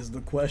dispel it is the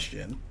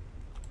question.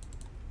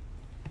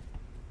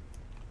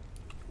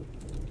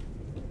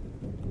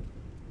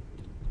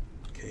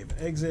 Cave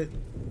exit.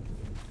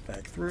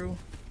 Back through.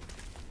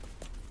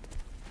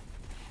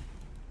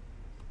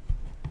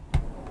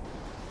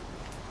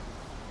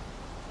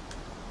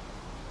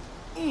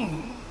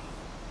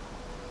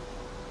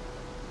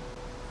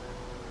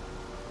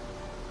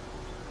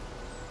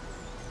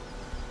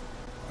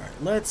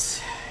 Alright, let's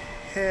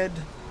head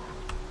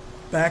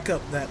back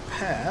up that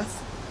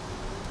path.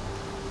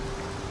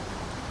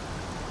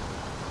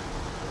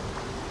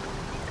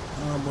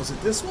 Was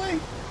it this way?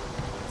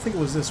 I think it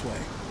was this way.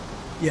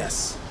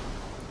 Yes.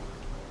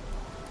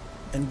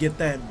 And get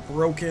that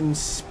broken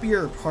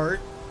spear part.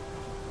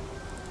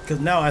 Because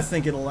now I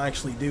think it'll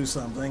actually do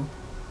something.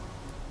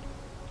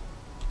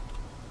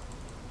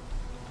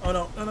 Oh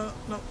no, no, no,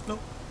 no, no,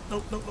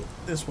 no, no, no.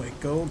 This way.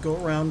 Go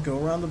around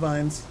the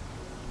vines.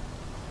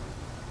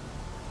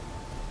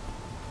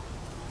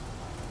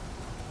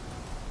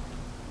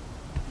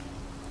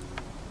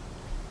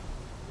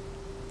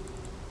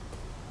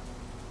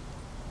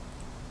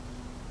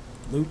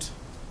 Loot.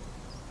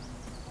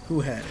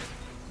 Who had it?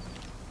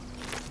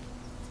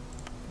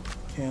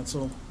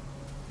 Cancel.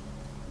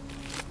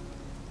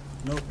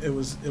 Nope, it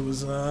was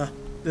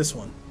this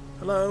one.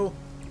 Hello?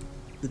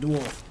 The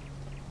dwarf.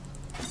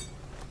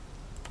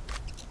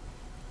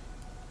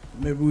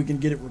 Maybe we can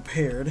get it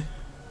repaired.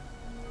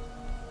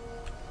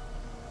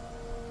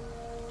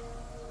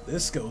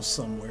 This goes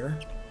somewhere.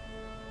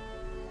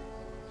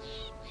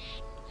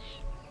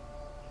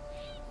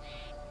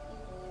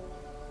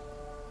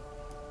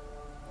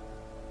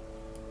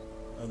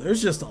 Oh,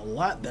 there's just a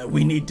lot that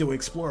we need to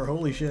explore.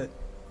 Holy shit.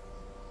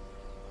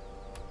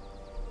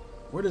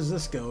 Where does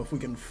this go if we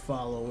can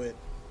follow it?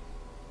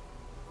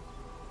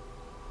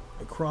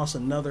 Across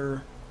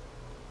another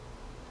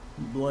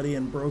bloody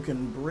and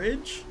broken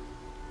bridge?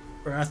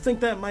 Or I think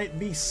that might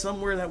be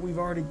somewhere that we've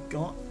already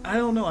gone. I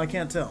don't know, I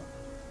can't tell.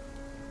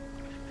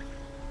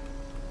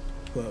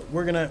 But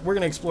we're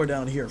gonna explore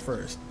down here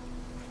first.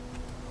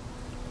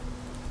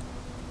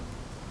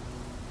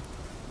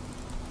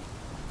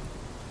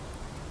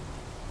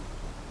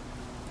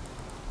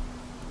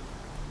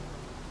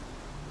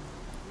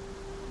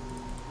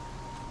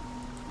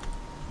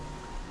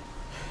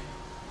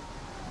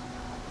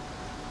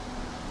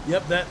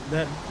 Yep,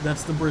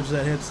 that's the bridge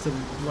that heads to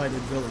the lighted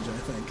village, I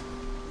think.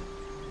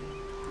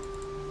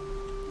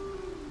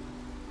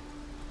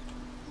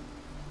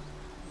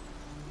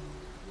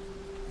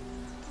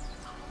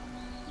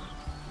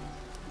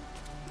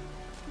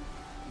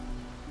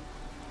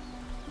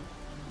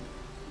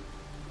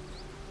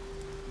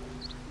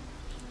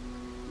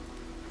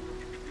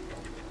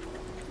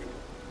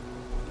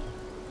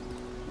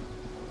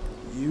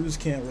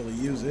 Can't really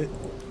use it.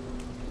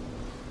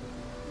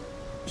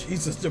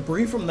 Jesus,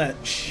 debris from that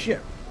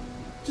ship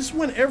just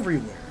went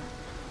everywhere.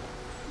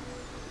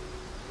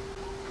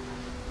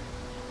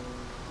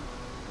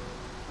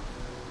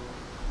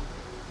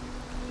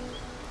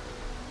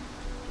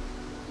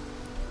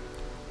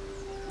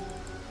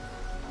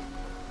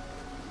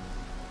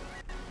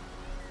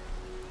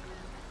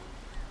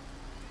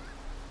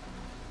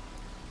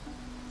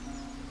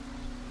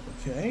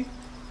 Okay.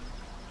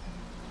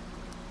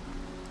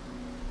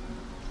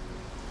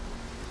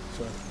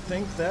 So I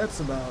think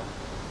that's about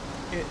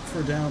it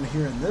for down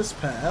here in this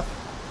path.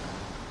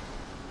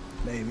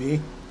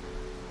 Maybe.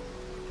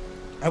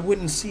 I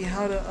wouldn't see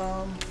how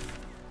to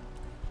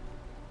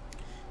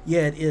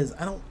yeah, it is.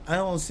 I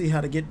don't see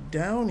how to get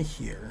down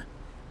here.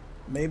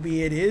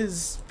 Maybe it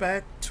is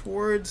back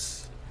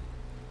towards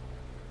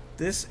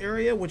this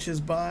area, which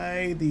is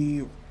by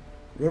the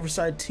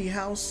Riverside Tea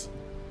House.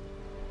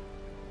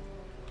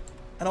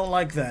 I don't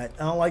like that.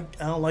 I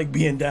don't like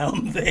being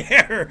down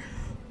there.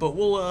 But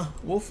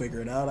we'll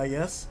figure it out, I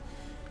guess.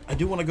 I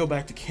do want to go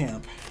back to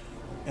camp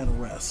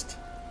and rest.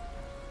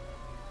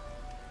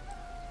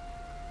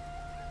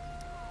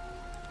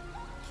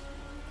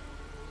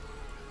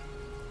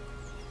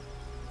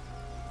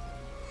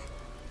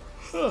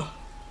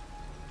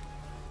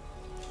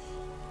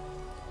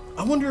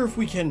 I wonder if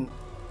we can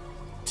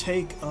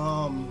take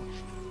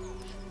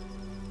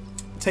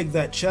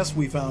that chest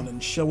we found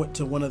and show it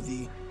to one of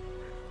the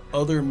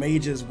other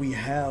mages we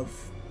have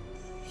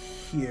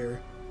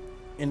here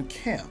in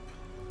camp.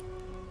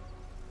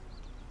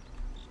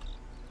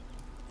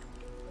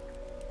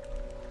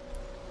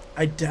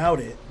 I doubt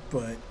it,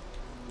 but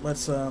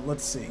let's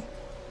see.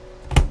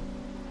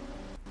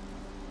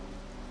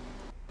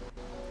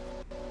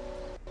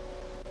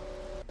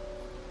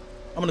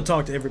 I'm I'm gonna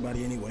talk to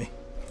everybody anyway.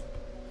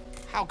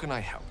 How can I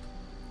help?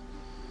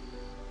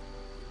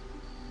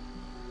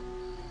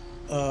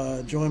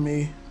 Join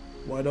me.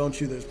 Why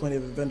don't you? There's plenty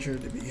of adventure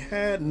to be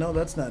had. No,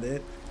 that's not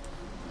it.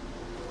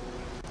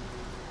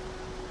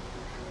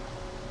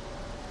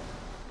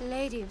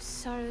 Lady of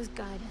Sorrows,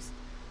 guide us.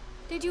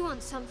 Did you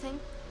want something?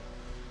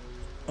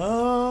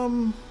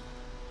 Nope,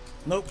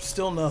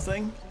 still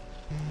nothing.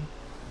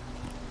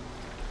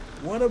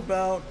 What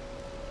about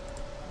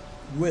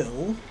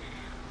Will?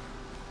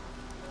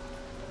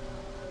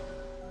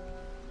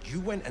 You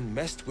went and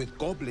messed with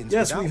goblins.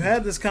 Yes, without we've me.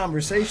 had this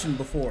conversation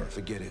before.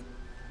 Forget it.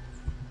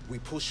 We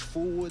push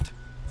forward.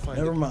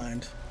 Never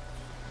mind.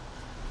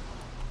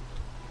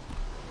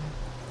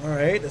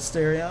 Alright,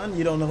 Asterion,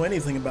 you don't know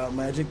anything about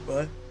magic,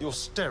 but... You're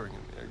staring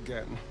at me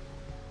again.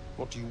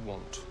 What do you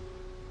want?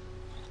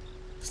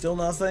 Still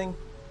nothing?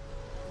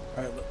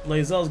 Alright,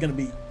 Lae'zel's gonna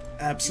be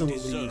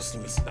absolutely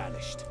useless.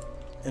 Banished.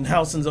 And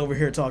Halsin's over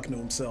here talking to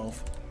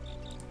himself.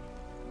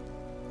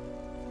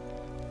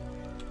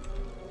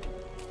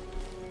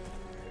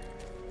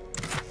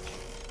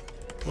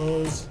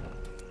 Close.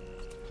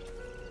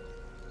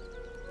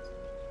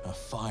 A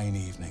fine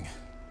evening.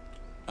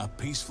 A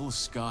peaceful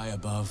sky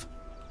above,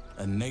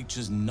 and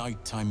nature's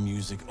nighttime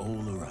music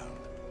all around.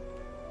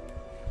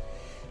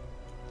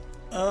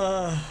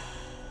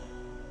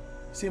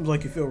 Seems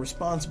like you feel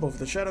responsible for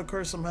the Shadow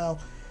Curse somehow.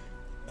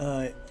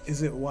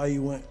 Is it why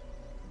you went...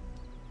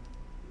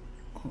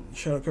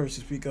 Shadow Curse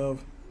you speak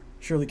of?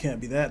 Surely can't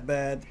be that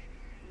bad.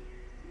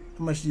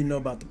 How much do you know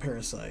about the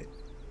parasite?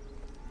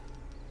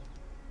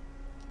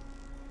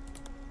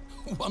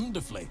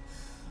 Wonderfully.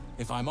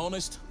 If I'm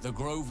honest, the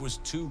grove was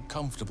too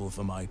comfortable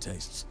for my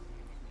tastes.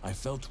 I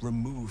felt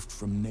removed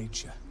from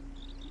nature.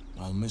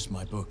 I'll miss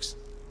my books,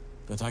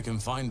 but I can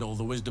find all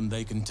the wisdom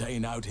they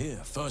contain out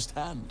here,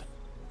 firsthand.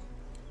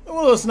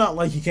 Well, it's not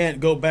like you can't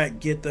go back,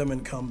 get them,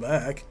 and come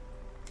back.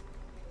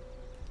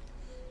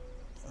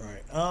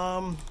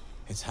 Alright,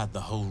 It's had the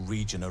whole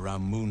region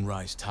around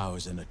Moonrise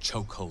Towers in a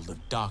chokehold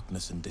of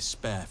darkness and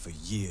despair for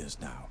years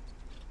now.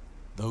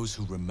 Those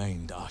who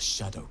remained are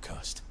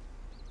shadow-cursed.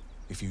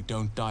 If you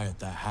don't die at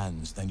their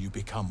hands, then you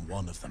become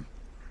one of them.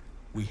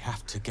 We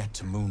have to get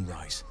to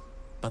Moonrise,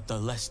 but the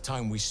less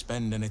time we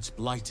spend in its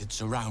blighted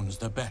surrounds,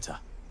 the better.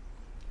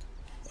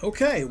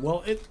 okay,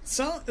 well, it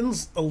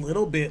sounds a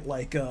little bit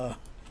like, the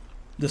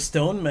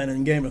Stone Men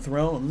in Game of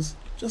Thrones.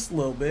 Just a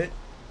little bit.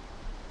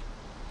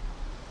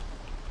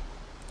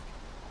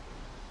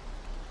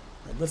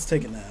 Alright, let's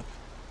take a nap.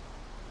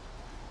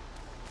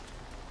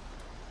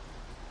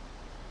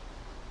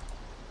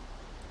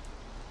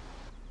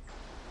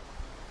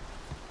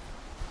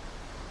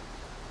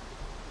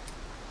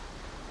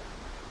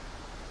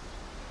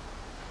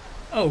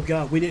 Oh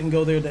god, we didn't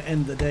go there to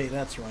end the day,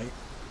 that's right.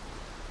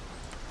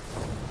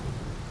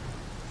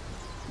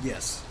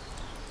 Yes.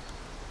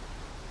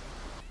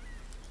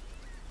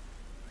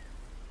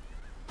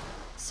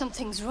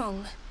 Something's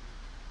wrong.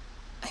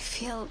 I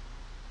feel...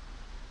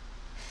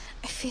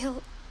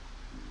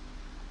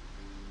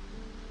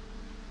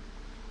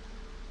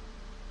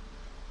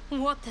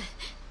 What the...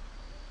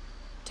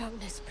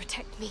 Darkness,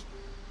 protect me.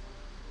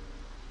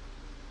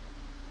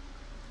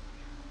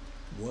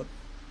 What?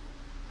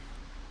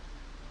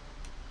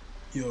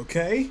 You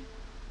okay?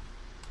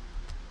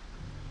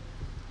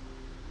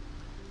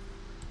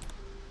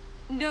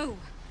 No.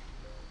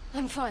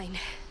 I'm fine.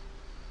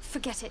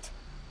 Forget it.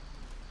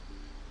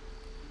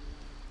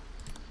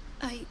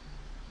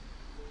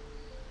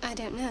 I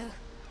don't know.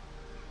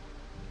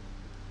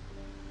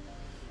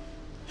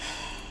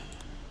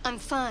 I'm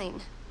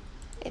fine.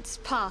 It's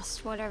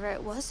past whatever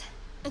it was.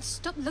 And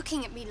stop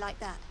looking at me like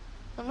that.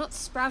 I'm not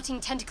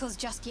sprouting tentacles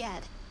just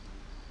yet.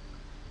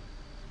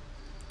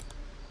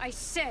 I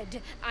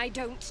said I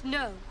don't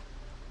know.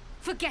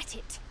 Forget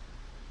it.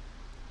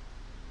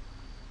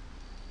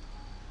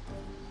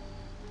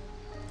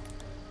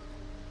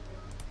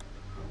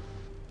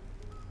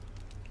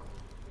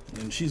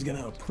 And she's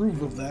gonna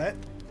approve of that.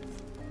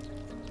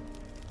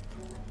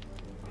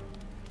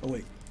 Oh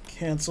wait,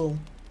 cancel.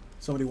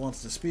 Somebody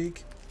wants to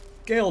speak.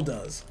 Gale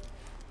does.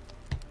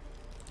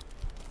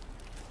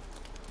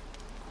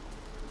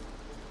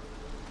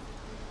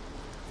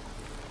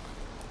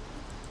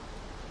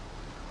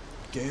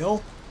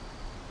 Gale?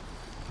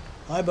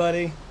 Hi,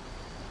 buddy.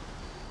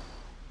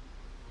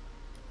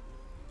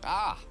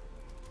 Ah,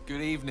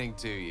 good evening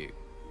to you.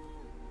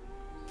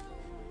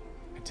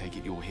 I take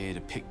it you're here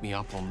to pick me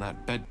up on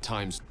that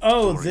bedtime story.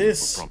 Oh, you were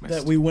this promised.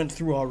 that we went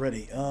through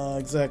already.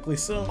 Exactly.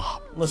 So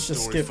let's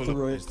just skip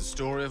through it. It's the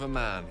story of a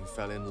man who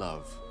fell in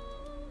love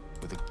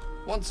with a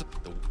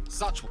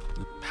such.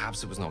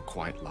 Perhaps it was not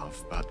quite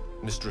love, but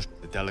Mistress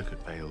the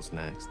Delicate Veils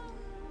next.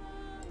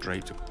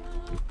 Draped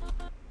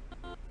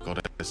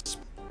goddess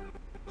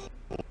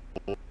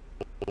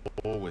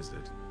or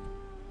wizard.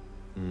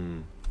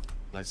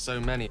 Like so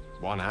many,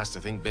 one has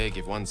to think big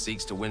if one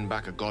seeks to win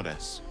back a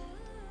goddess.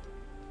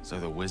 So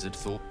the wizard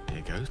thought,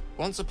 here goes.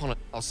 Once upon a,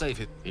 I'll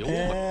save it. He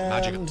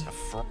magic. It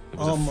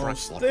was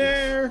almost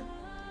there.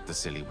 The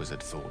silly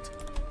wizard thought.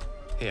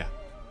 Here,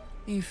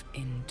 You've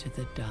into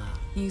the dark.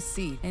 You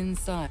see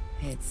inside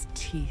its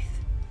teeth.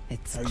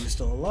 Its Are you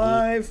still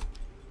alive?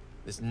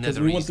 This Because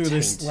we went through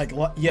this like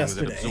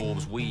yesterday. It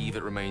absorbs weave,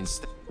 it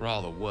remains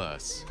rather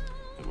worse.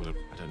 It will,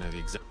 I don't know the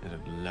exact,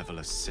 it'll level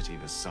a city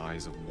the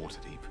size of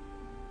Waterdeep.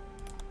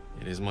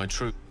 It is my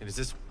truth. It is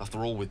this,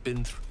 after all we've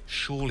been through.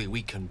 Surely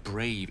we can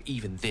brave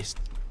even this.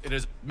 It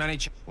is many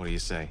what do you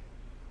say?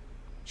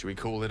 Should we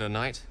call it a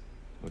night?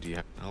 Or do you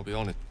have, I'll be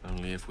honest,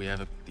 only if we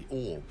ever, the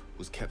orb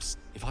was kept,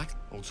 if I,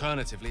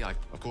 alternatively,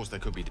 of course there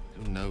could be,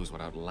 who knows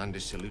what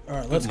outlandish solution.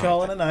 Alright, let's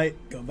call it a night.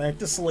 Go back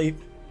to sleep.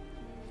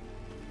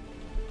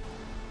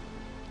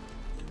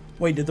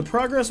 Wait, did the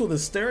progress with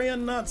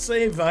Asterion not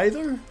save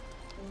either?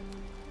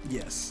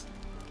 Yes.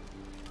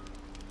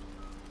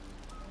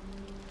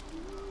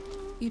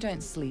 You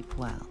don't sleep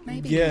well.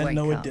 Maybe yeah, you wake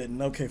no, up. it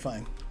didn't. Okay,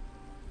 fine.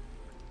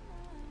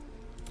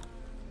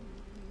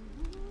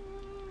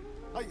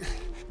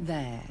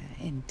 There,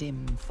 in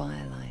dim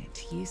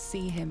firelight, you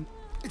see him.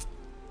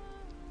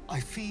 I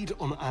feed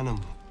on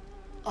animal.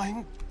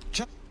 I'm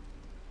just...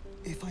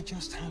 If I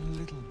just had a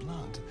little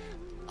blood,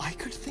 I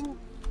could think...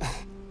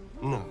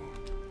 No.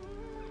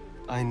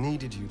 I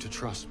needed you to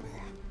trust me.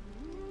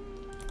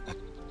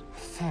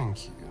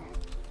 Thank you.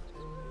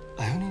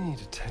 I only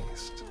need a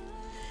taste.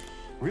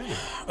 Really?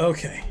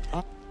 Okay.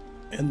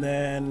 And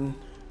then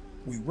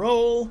we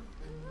roll.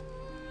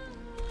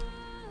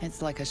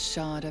 It's like a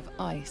shard of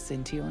ice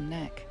into your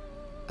neck.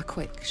 A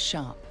quick,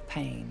 sharp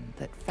pain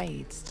that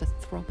fades to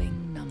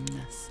throbbing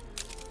numbness.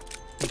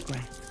 Your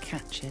breath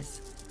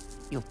catches.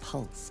 Your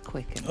pulse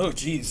quickens. Oh,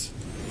 jeez.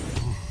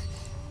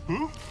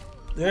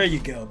 There you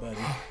go, buddy.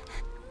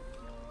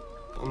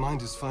 My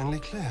mind is finally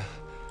clear.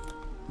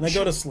 Now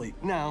go to sleep.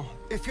 Now,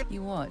 if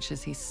you watch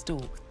as he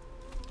stalks.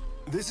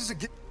 This is a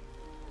gift.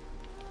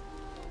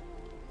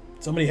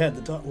 Somebody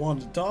had to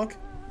wanted to talk?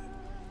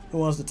 Who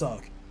wants to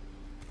talk?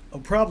 Oh,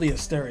 probably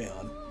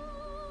Asterion.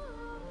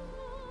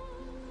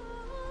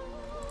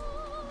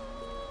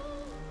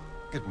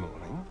 Good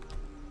morning.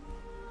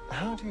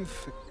 How do you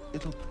feel?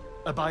 It'll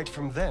a bite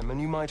from them and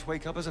you might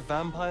wake up as a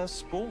vampire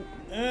spawn.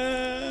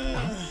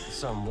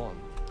 Someone.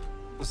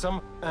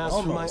 Some as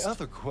for my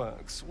other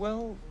quirks,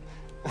 well,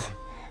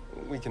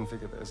 we can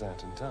figure those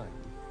out in time.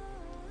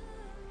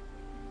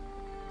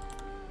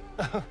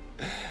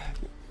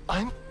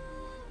 I'm...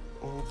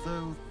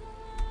 Although...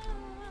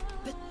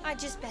 But I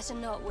just better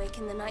not wake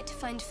in the night to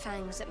find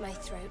fangs at my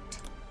throat.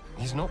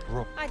 He's not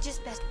wrong. I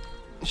just better...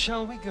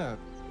 Shall we go?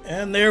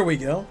 And there we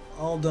go.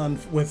 All done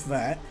with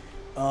that.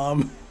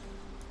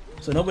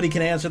 So nobody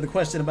can answer the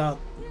question about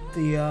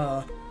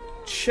the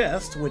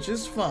chest, which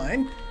is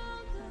fine.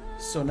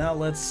 So now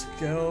let's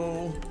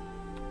go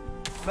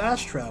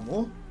fast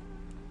travel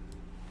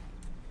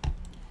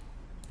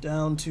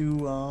down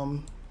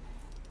to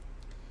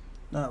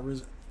not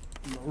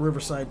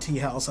Riverside Tea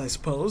House, I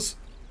suppose.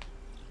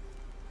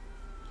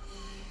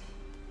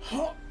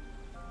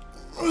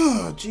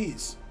 Oh,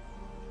 jeez.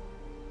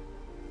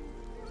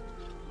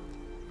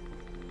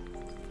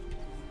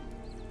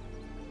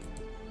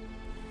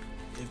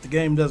 If the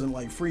game doesn't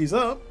like freeze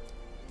up.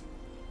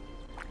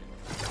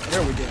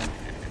 There we go.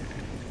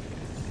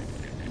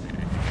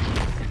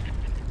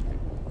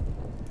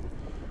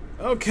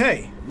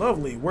 Okay,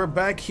 lovely. We're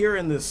back here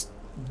in this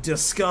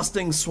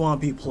disgusting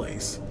swampy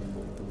place.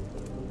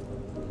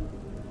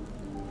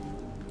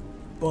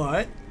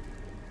 But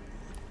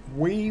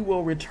we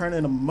will return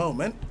in a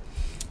moment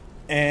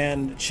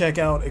and check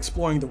out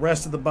exploring the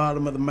rest of the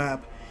bottom of the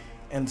map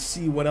and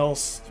see what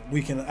else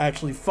we can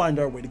actually find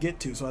our way to get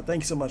to. So I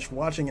thank you so much for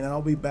watching, and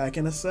I'll be back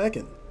in a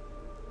second.